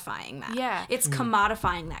commodifying that. Yeah. It's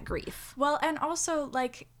commodifying that grief. Well, and also,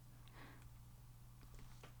 like,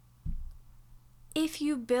 if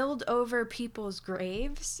you build over people's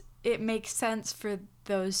graves, it makes sense for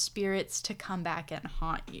those spirits to come back and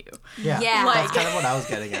haunt you. Yeah. That's kind of what I was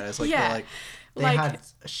getting at. It's like, Yeah. they had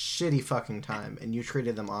a shitty fucking time, and you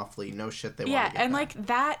treated them awfully. No shit they want to get Yeah, and, back. like,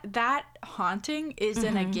 that haunting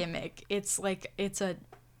isn't a gimmick. It's, like, it's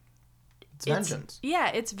vengeance. Yeah,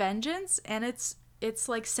 it's vengeance, and it's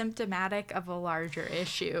like symptomatic of a larger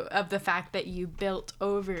issue of the fact that you built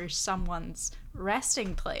over someone's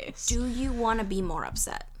resting place. Do you want to be more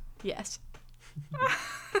upset? Yes.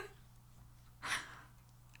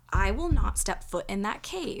 I will not step foot in that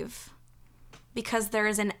cave because there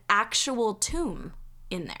is an actual tomb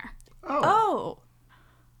in there. Oh.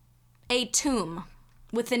 A tomb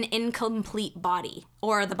with an incomplete body,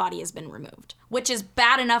 or the body has been removed, which is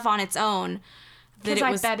bad enough on its own.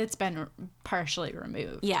 Because I bet it's been partially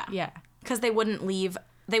removed. Yeah. Yeah. Because they wouldn't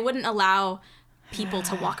allow people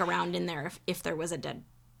to walk around in there if there was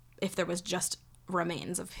just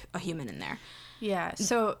remains of a human in there. Yeah.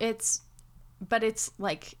 So it's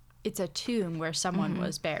like, it's a tomb where someone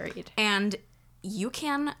was buried. And you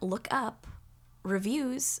can look up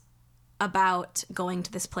reviews about going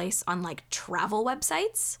to this place on, like, travel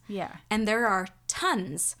websites. Yeah. And there are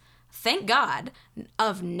tons, thank God,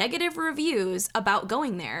 of negative reviews about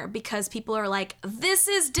going there because people are like, this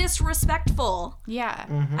is disrespectful. Yeah.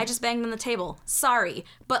 I just banged on the table. Sorry.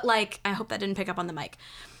 But, like, I hope that didn't pick up on the mic.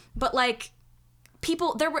 But, like,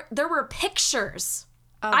 people, there were pictures.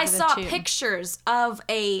 I saw pictures of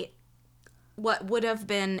what would have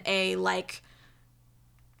been a, like,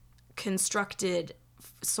 constructed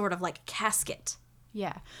sort of like casket.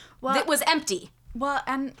 Yeah. Well, that was empty. Well,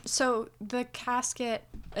 and so the casket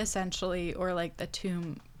essentially, or like the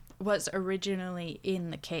tomb, was originally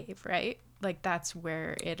in the cave, right? Like, that's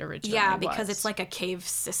where it originally was. Yeah, because it's like a cave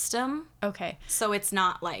system. Okay. So it's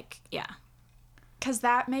not like, yeah. Because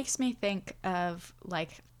that makes me think of,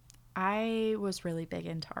 like, I was really big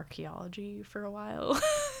into archaeology for a while.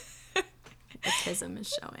 Autism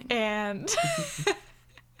is showing.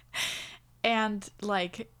 And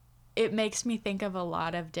like, it makes me think of a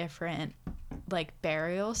lot of different, like,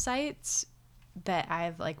 burial sites that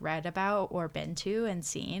I've, like, read about or been to and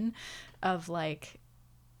seen of, like,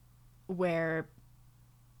 where,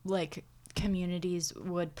 like, communities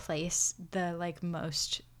would place the, like,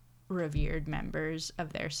 most revered members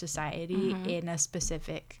of their society in a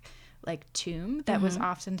specific, like, tomb that was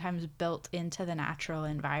oftentimes built into the natural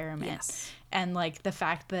environment. Yes. And, like, the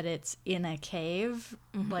fact that it's in a cave,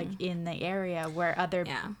 like, in the area where other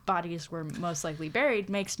bodies were most likely buried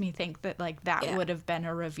makes me think that, like, that would have been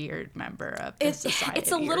a revered member of the society.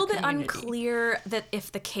 It's a little bit community. unclear that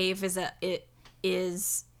if the cave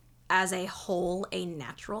is as a whole a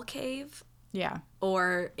natural cave. Yeah.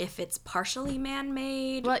 Or if it's partially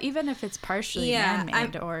man-made. Well, even if it's partially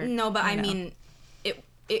man-made I mean,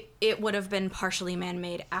 it would have been partially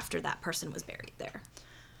man-made after that person was buried there.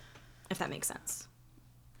 If that makes sense.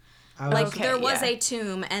 There was a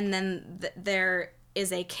tomb, and then there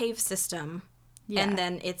is a cave system, and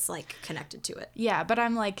then it's, like, connected to it. Yeah, but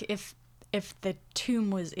I'm like, if the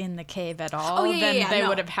tomb was in the cave at all, then they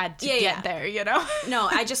would have had to get there, you know? No,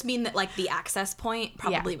 I just mean that, like, the access point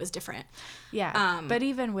probably was different. Yeah, but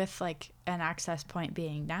even with, like, an access point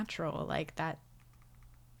being natural, like, that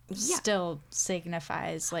still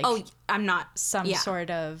signifies, like, I'm not some sort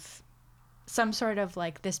of,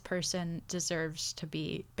 like, this person deserves to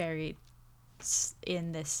be buried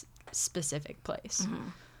in this specific place.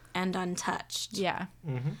 And untouched. Yeah.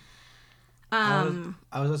 I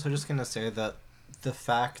was also just gonna say that the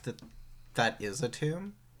fact that that is a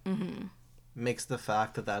tomb makes the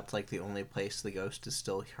fact that that's, like, the only place the ghost is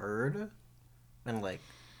still heard, and, like,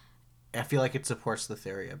 I feel like it supports the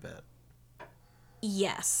theory a bit.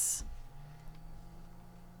 Yes.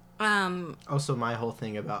 Also, my whole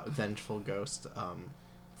thing about vengeful ghost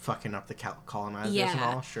fucking up the colonizers and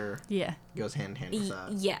all, goes hand in hand with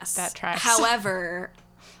that. Yes. That tracks. However,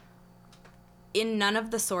 in none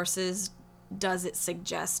of the sources does it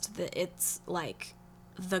suggest that it's, like,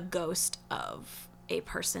 the ghost of a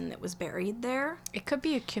person that was buried there. It could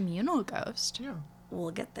be a communal ghost. Yeah.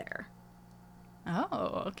 We'll get there.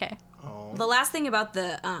 Oh, okay. Oh. The last thing about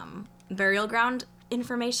the burial ground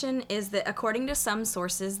information is that according to some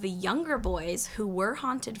sources, the younger boys who were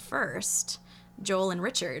haunted first, Joel and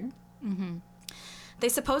Richard, they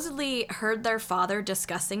supposedly heard their father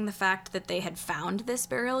discussing the fact that they had found this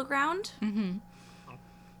burial ground.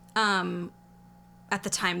 At the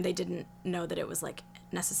time, they didn't know that it was, like,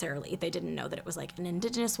 necessarily, they didn't know that it was, like, an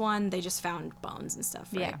indigenous one. They just found bones and stuff,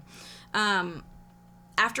 right? Yeah.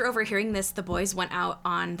 After overhearing this, the boys went out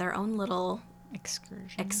on their own little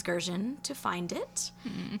excursion to find it.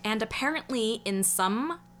 And apparently, in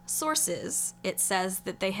some sources, it says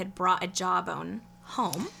that they had brought a jawbone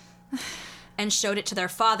home and showed it to their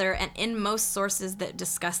father. And in most sources that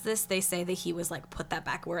discuss this, they say that he was like, put that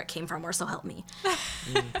back where it came from, or so help me.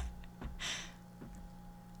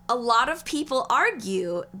 A lot of people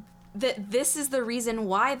argue that this is the reason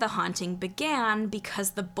why the haunting began,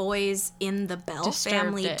 because the boys in the Bell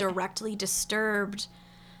family directly disturbed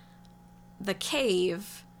the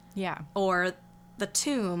cave or the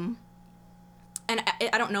tomb. And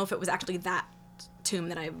I don't know if it was actually that tomb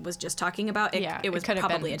that I was just talking about. It was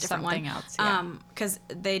probably a different one. Else, because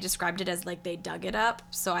they described it as, like, they dug it up,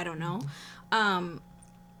 so I don't know.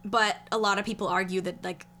 But a lot of people argue that,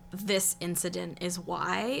 like, this incident is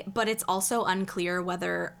why, but it's also unclear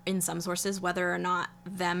whether, in some sources, whether or not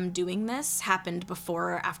them doing this happened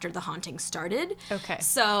before or after the haunting started. Okay.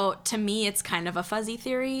 So to me, it's kind of a fuzzy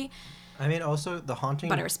theory. I mean, also, the haunting...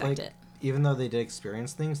 But I respect it. Even though they did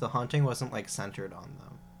experience things, the haunting wasn't, like, centered on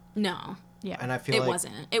them. No. Yeah. And I feel it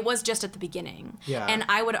wasn't. It was just at the beginning. Yeah. And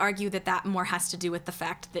I would argue that that more has to do with the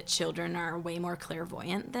fact that children are way more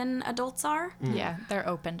clairvoyant than adults are. Yeah, they're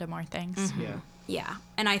open to more things. Yeah. Yeah.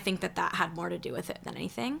 And I think that had more to do with it than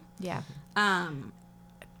anything. Yeah.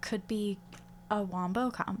 Could be a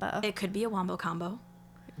wombo combo. It could be a wombo combo.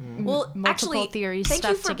 Well, multiple theories thank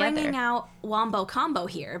you for together. bringing out wombo combo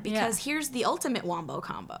here, because here's the ultimate wombo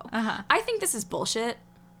combo. I think this is bullshit.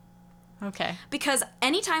 Okay. Because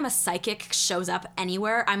anytime a psychic shows up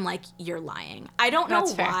anywhere, I'm like, you're lying. I don't know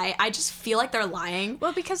why. I just feel like they're lying.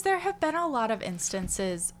 Well, because there have been a lot of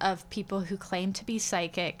instances of people who claim to be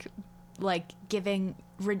psychic, like, giving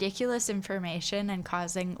ridiculous information and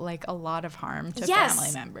causing, like, a lot of harm to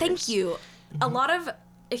family members. Thank you. A lot of,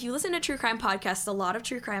 if you listen to true crime podcasts, a lot of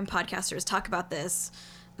true crime podcasters talk about this,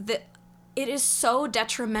 that it is so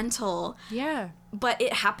detrimental. Yeah. But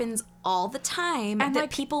it happens all the time, and that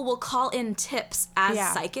people will call in tips as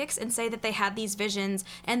psychics and say that they had these visions,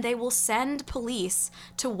 and they will send police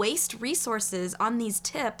to waste resources on these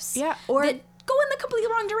tips or that go in the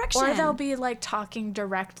completely wrong direction. Or they'll be like talking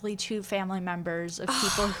directly to family members of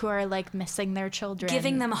people who are like missing their children.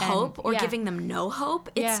 Giving them hope or giving them no hope.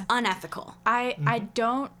 It's unethical. I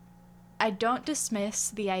don't dismiss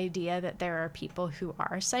the idea that there are people who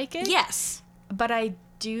are psychic. Yes. But I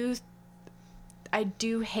do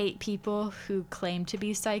hate people who claim to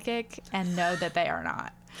be psychic and know that they are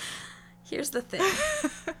not. Here's the thing.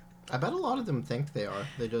 I bet a lot of them think they are.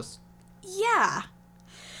 They just... Yeah.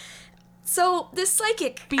 So this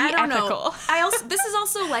psychic, be I don't ethical. know. This is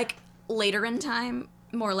also like later in time,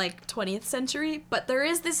 more like 20th century, but there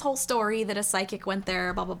is this whole story that a psychic went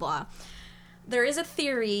there, blah, blah, blah. There is a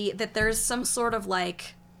theory that there's some sort of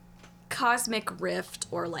like cosmic rift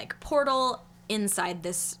or like portal inside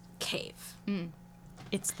this cave.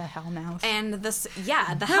 It's the Hellmouth. And this,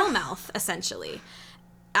 the Hellmouth, essentially.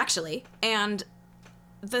 Actually. And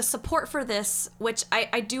the support for this, which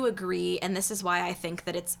I do agree, and this is why I think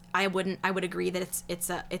that I would agree that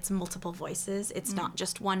it's multiple voices. It's not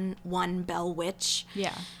just one Bell Witch.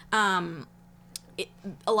 Yeah.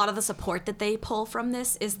 A lot of the support that they pull from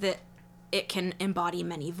this is that it can embody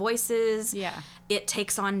many voices. Yeah. It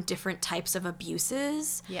takes on different types of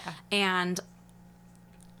abuses. Yeah. And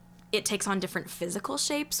it takes on different physical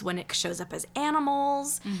shapes when it shows up as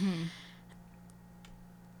animals. Mm-hmm.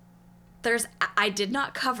 I did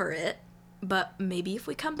not cover it, but maybe if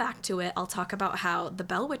we come back to it, I'll talk about how the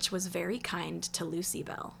Bell Witch was very kind to Lucy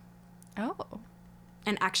Bell. Oh.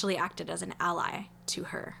 And actually acted as an ally to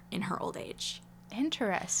her in her old age.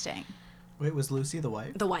 Interesting. Wait, was Lucy the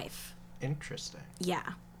wife? The wife. Interesting.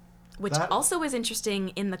 Yeah. Which also is interesting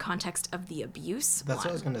in the context of the abuse. That's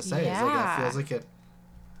what I was going to say. Yeah. Is like, it feels like it...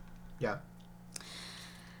 Yeah.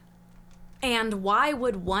 And why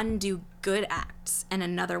would one do good acts and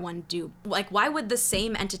another one do... Like, why would the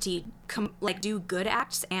same entity do good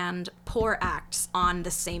acts and poor acts on the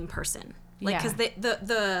same person? Like, because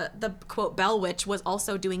the quote, Bell Witch was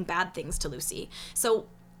also doing bad things to Lucy. So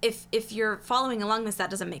if you're following along this, that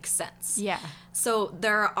doesn't make sense. Yeah. So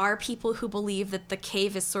there are people who believe that the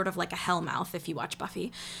cave is sort of like a hellmouth, if you watch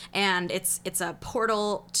Buffy. And it's a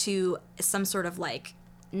portal to some sort of, like,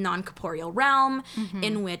 non-corporeal realm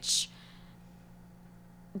in which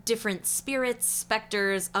different spirits,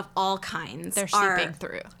 specters of all kinds They're are seeping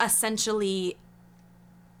through. Essentially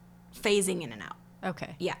phasing in and out.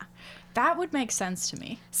 Okay. Yeah. That would make sense to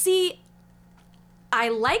me. See, I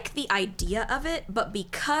like the idea of it, but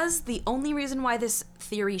because the only reason why this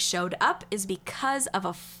theory showed up is because of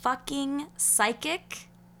a fucking psychic.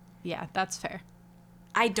 Yeah, that's fair.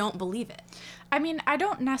 I don't believe it. I mean, I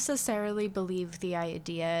don't necessarily believe the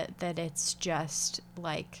idea that it's just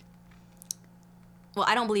like... Well,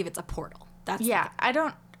 I don't believe it's a portal. That's I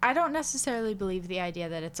don't necessarily believe the idea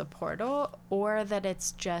that it's a portal or that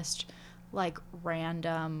it's just like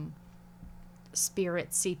random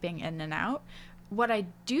spirits seeping in and out. What I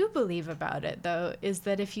do believe about it, though, is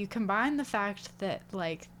that if you combine the fact that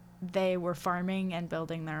like they were farming and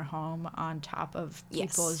building their home on top of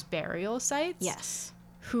people's burial sites,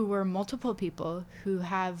 who were multiple people who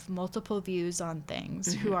have multiple views on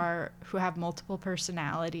things, who have multiple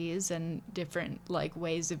personalities and different like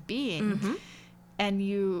ways of being, and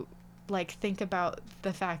you like think about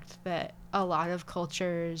the fact that a lot of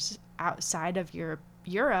cultures outside of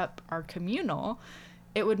Europe are communal,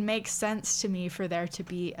 it would make sense to me for there to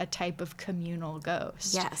be a type of communal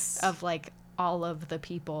ghost of like all of the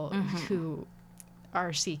people who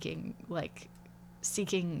are seeking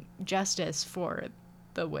justice for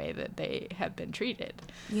the way that they have been treated.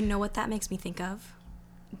 You know what that makes me think of?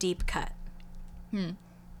 Deep Cut. The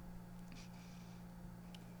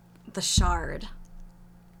Shard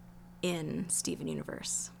in Steven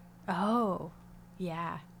Universe. Oh,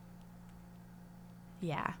 yeah.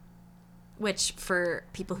 Yeah. Which, for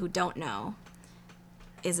people who don't know,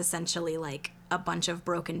 is essentially like a bunch of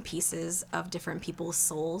broken pieces of different people's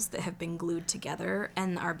souls that have been glued together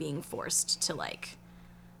and are being forced to like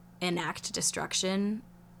enact destruction,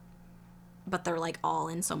 but they're like all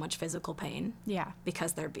in so much physical pain. Yeah.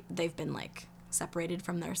 Because they've been like separated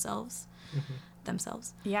from themselves.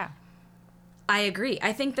 Yeah. I agree.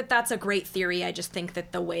 I think that that's a great theory. I just think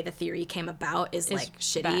that the way the theory came about is like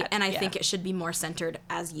shitty. Bad. And I think it should be more centered,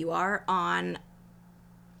 as you are, on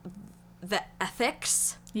the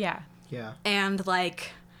ethics. Yeah. Yeah. And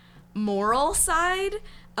like moral side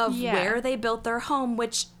of where they built their home,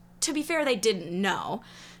 which, to be fair, they didn't know.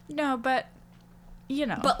 No, but you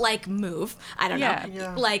know. But like move. I don't know.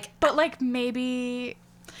 Yeah. Like, but like maybe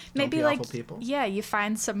maybe be like awful people. yeah, you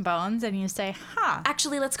find some bones and you say, huh.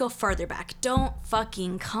 Actually, let's go further back. Don't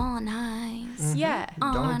fucking colonize. Yeah.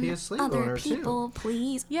 Don't be a slave other owner people, too.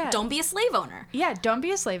 please. Yeah. Don't be a slave owner. Yeah, don't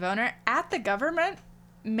be a slave owner. At the government,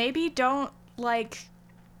 maybe don't like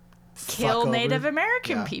kill over- Native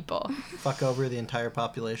American yeah. people. Fuck over the entire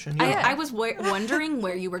population. Yeah. I was wondering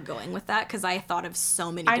where you were going with that because I thought of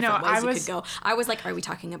so many I know, different ways I you was- could go. I was like, are we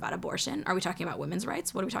talking about abortion? Are we talking about women's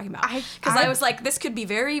rights? What are we talking about? Because I- I was like, this could be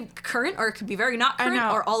very current or it could be very not current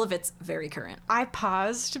know. or all of it's very current. I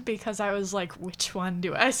paused because I was like, which one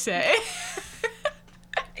do I say?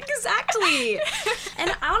 Exactly.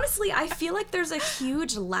 And honestly, I feel like there's a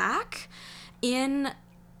huge lack in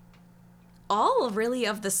all really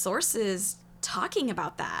of the sources talking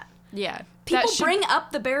about that. Yeah. People That should- bring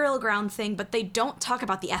up the burial ground thing, but they don't talk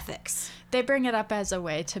about the ethics. They bring it up as a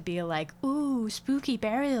way to be like, ooh, spooky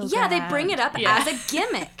burial Yeah, they bring ground. it up Yeah. as a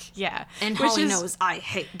gimmick. Yeah. And Which Holly is- knows I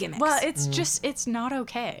hate gimmicks. Well, it's just, it's not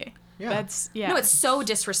okay. Yeah. That's, yeah. No, it's so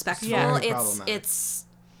disrespectful. Yeah. Very It's problematic.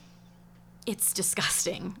 it's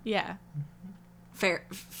disgusting. Yeah.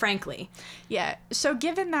 Frankly. Yeah. So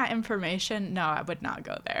given that information, no, I would not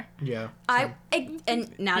go there. Yeah.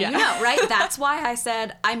 And now Yeah. you know, right? That's why I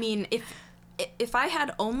said, I mean, if I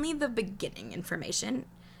had only the beginning information,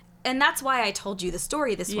 and that's why I told you the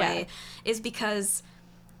story this way, is because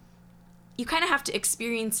you kind of have to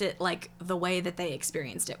experience it like the way that they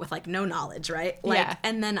experienced it with like no knowledge, right? Like, Yeah.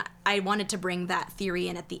 and then I wanted to bring that theory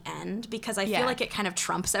in at the end because I Yeah. feel like it kind of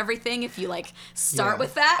trumps everything if you like start Yeah.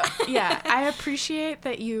 with that. Yeah. I appreciate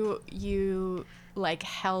that you like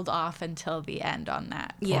held off until the end on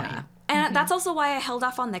that point. Yeah. And that's also why I held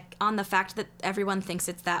off on the fact that everyone thinks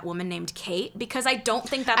it's that woman named Kate, because I don't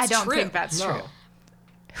think that's I don't true. think that's No. true.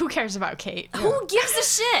 Who cares about Kate? Who gives a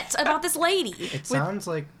shit about this lady? It sounds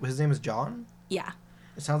like his name is John. Yeah.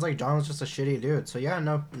 It sounds like John was just a shitty dude. So yeah,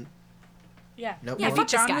 no. Yeah. Nope. Yeah, Maybe fuck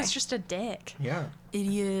this John guy. was just a dick. Yeah.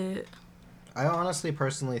 Idiot. I honestly,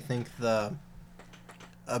 personally think the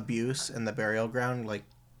abuse and the burial ground, like,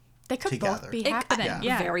 They could Together. both be It- happening. yeah.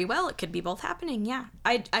 Yeah. Very well. It could be both happening. Yeah.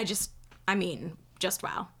 I mean, just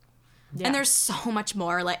wow. Yeah. And there's so much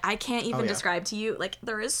more. Like, I can't even yeah. describe to you. Like,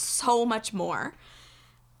 there is so much more.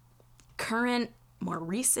 Current, more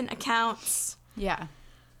recent accounts. Yeah.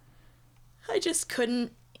 I just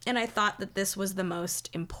couldn't. And I thought that this was the most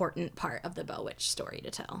important part of the Bell Witch story to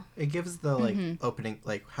tell. it gives the like opening,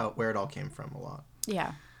 like where it all came from a lot.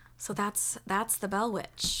 Yeah. So that's the Bell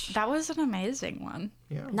Witch. That was an amazing one.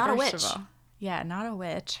 Yeah. Not a First witch. of all. Yeah, not a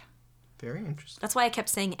witch. Very interesting. That's why I kept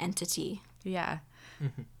saying entity. Yeah.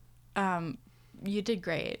 You did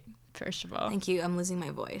great, first of all. Thank you. I'm losing my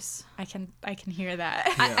voice. I can hear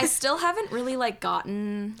that. I still haven't really like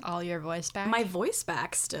gotten All your voice back. my voice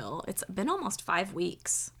back still. It's been almost 5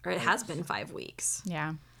 weeks. Or it has been 5 weeks.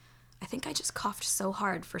 Yeah. I think I just coughed so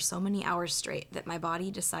hard for so many hours straight that my body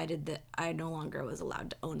decided that I no longer was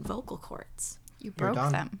allowed to own vocal cords. You broke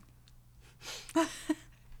done. them.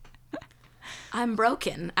 I'm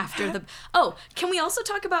broken after the... Oh, can we also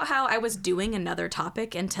talk about how I was doing another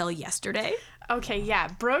topic until yesterday? Okay, yeah.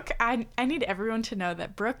 Brooke, I need everyone to know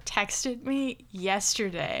that Brooke texted me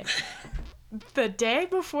yesterday, the day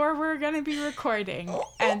before we're going to be recording,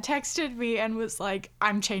 and texted me and was like,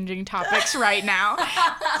 I'm changing topics right now.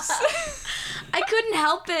 I couldn't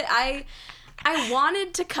help it. I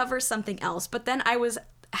wanted to cover something else, but then I was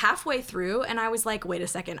halfway through and I was like, wait a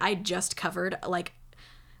second, I just covered like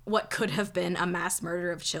what could have been a mass murder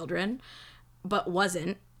of children, but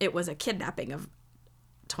wasn't. It was a kidnapping of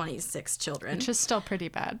 26 children. Which is still pretty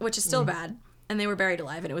bad. Which is still bad. And they were buried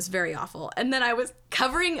alive, and it was very awful. And then I was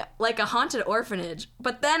covering, like, a haunted orphanage.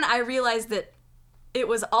 But then I realized that it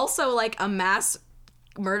was also, like, a mass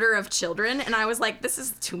murder of children. And I was like, this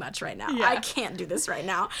is too much right now. Yeah. I can't do this right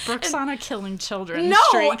now. Brooke's on a killing children No!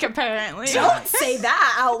 streak, apparently. Don't say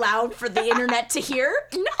that out loud for the internet to hear.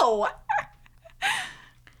 No.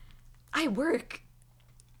 I work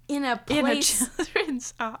in a In a place...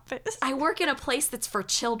 children's office. I work in a place that's for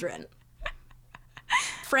children.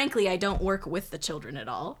 Frankly, I don't work with the children at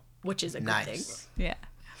all, which is a good thing. Nice. Yeah.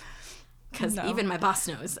 Because No. even my boss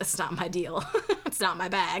knows that's not my deal. It's not my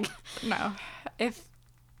bag. No.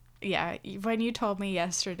 When you told me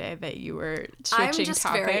yesterday that you were I'm switching just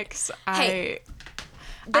very- topics, Hey,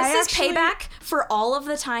 This I is actually- payback for all of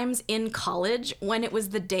the times in college when it was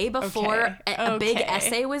the day before Okay, a big okay.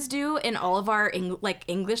 essay was due in all of our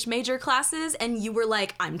English major classes, and you were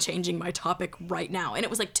like, I'm changing my topic right now. And it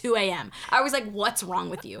was like 2 a.m. I was like, what's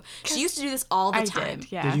wrong with you? She used to do this all the I time.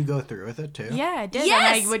 did. Yeah. Did you go through with it too? Yeah, I did.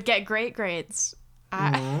 Yes! And I would get great grades.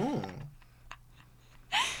 Mm.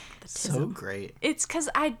 The So great. It's because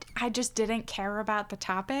I just didn't care about the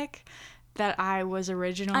topic that I was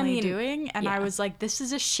originally doing, and I was like, this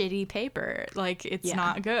is a shitty paper. Like, it's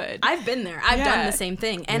not good. I've been there. I've done the same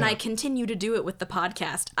thing, and I continue to do it with the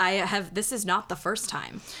podcast. This is not the first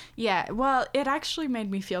time. Yeah, well, it actually made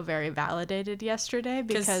me feel very validated yesterday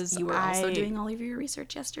because you were also doing all of your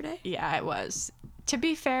research yesterday. Yeah, I was. To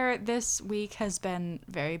be fair, this week has been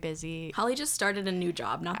very busy. Holly just started a new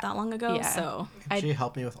job not that long ago, so... She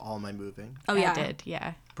helped me with all my moving. Oh, yeah. I did,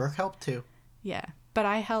 yeah. Brooke helped too. Yeah, but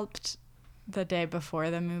I helped the day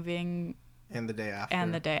before the moving. And the day after.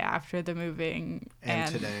 And the day after the moving.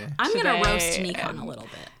 And today. I'm going to roast Nikon a little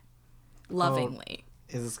bit. Lovingly.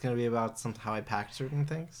 Is this going to be about how I packed certain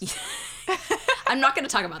things? I'm not going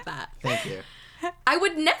to talk about that. Thank you. I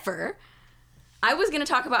would never... I was going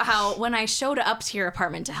to talk about how when I showed up to your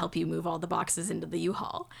apartment to help you move all the boxes into the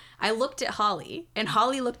U-Haul, I looked at Holly, and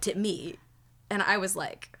Holly looked at me, and I was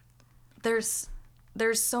like, there's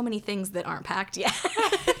so many things that aren't packed yet.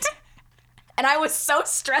 And I was so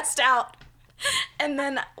stressed out. And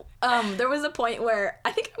then there was a point where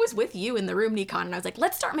I think I was with you in the room, Nikon, and I was like,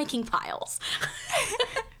 let's start making piles.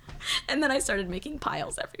 And then I started making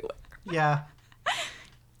piles everywhere. Yeah.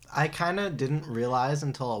 I kind of didn't realize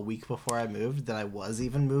until a week before I moved that I was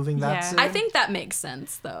even moving that soon. I think that makes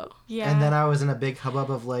sense, though. Yeah. And then I was in a big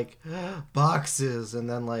hubbub of, like, boxes, and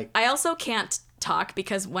then, like... I also can't talk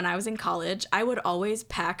because when I was in college, I would always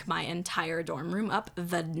pack my entire dorm room up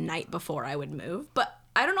the night before I would move. But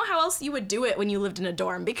I don't know how else you would do it when you lived in a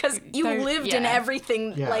dorm because you lived in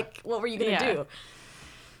everything. Yeah. Like, what were you going to do?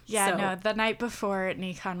 Yeah, no, the night before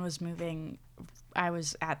Nikon was moving, I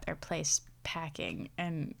was at their place packing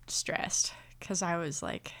and stressed because I was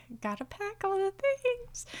like, gotta pack all the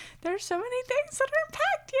things. There's so many things that aren't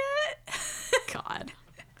packed yet. God.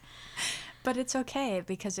 But it's okay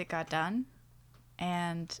because it got done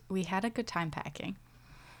and we had a good time packing.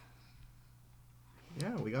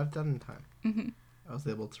 Yeah, we got it done in time. Mm-hmm. I was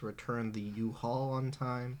able to return the U-Haul on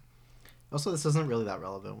time. Also, this isn't really that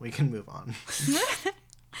relevant. We can move on.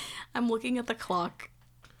 I'm looking at the clock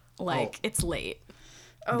like it's late.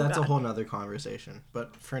 Oh, That's God. a whole nother conversation.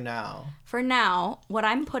 But for now... For now, what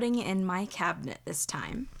I'm putting in my cabinet this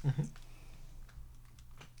time...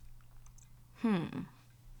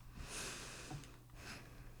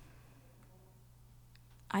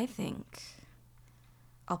 I think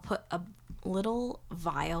I'll put a little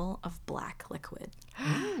vial of black liquid.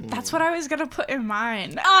 That's what I was gonna put in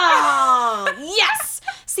mine. Oh, yes!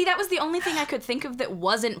 See, that was the only thing I could think of that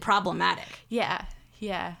wasn't problematic. Yeah.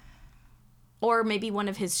 Or maybe one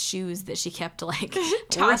of his shoes that she kept, like,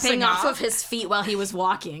 Tossing ripping off off. of his feet while he was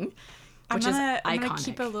walking. Which is iconic. I'm gonna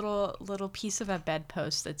keep a little piece of a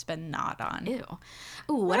bedpost that's been gnawed on. Ew.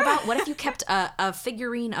 Ooh, what if you kept a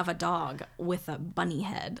figurine of a dog with a bunny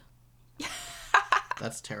head?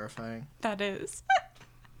 That's terrifying. That is.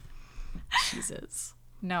 Jesus.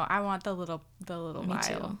 No, I want the little Me vial.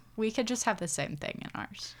 too. We could just have the same thing in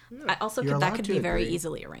ours. I also You're that allowed could to be very agree.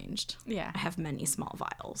 easily arranged. Yeah. I have many small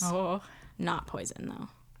vials. Oh. Not poison, though.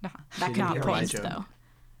 No. That She can didn't be hear my arranged, joke. though.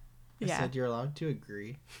 I Yeah. said you're allowed to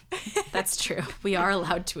agree. That's true. We are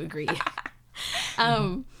allowed to agree.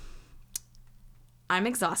 I'm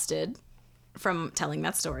exhausted from telling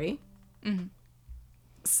that story. Mm-hmm.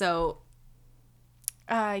 So,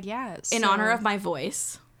 Yeah. in honor of my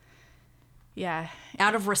voice, Yeah.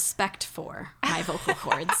 out of respect for my vocal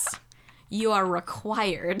cords, you are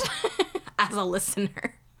required as a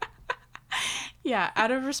listener. Yeah. Out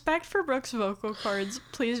of respect for Brooke's vocal cords,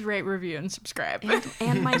 please rate, review, and subscribe.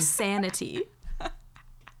 And my sanity.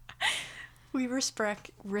 We respect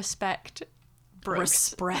Brooke's.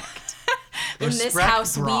 Respect. In this Respect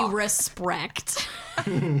house, Brock. we respect.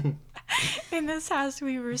 In this house,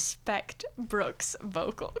 we respect Brooke's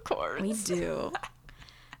vocal cords. We do.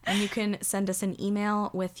 And you can send us an email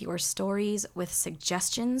with your stories, with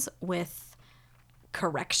suggestions, with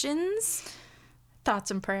corrections, Thoughts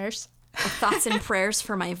and prayers. with thoughts and prayers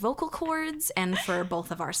for my vocal cords and for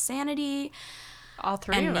both of our sanity All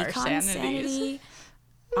three and of our Nikon's sanities. sanity.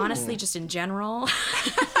 Honestly, just in general.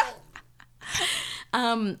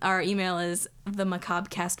 Our email is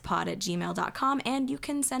themacabrecastpod@gmail.com, and you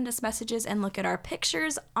can send us messages and look at our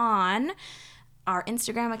pictures on our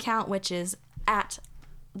Instagram account, which is at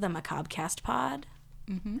themacabrecastpod.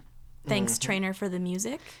 Thanks, Trainer, for the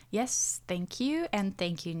music. Yes, thank you. And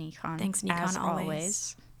thank you, Nikon. Thanks, Nikon, as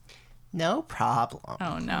always. No problem.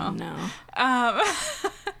 Oh, no. No.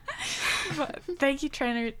 But thank you,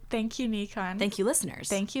 Trainer. Thank you, Nikon. Thank you, listeners.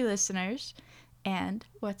 Thank you, listeners. And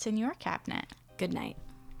what's in your cabinet? Good night.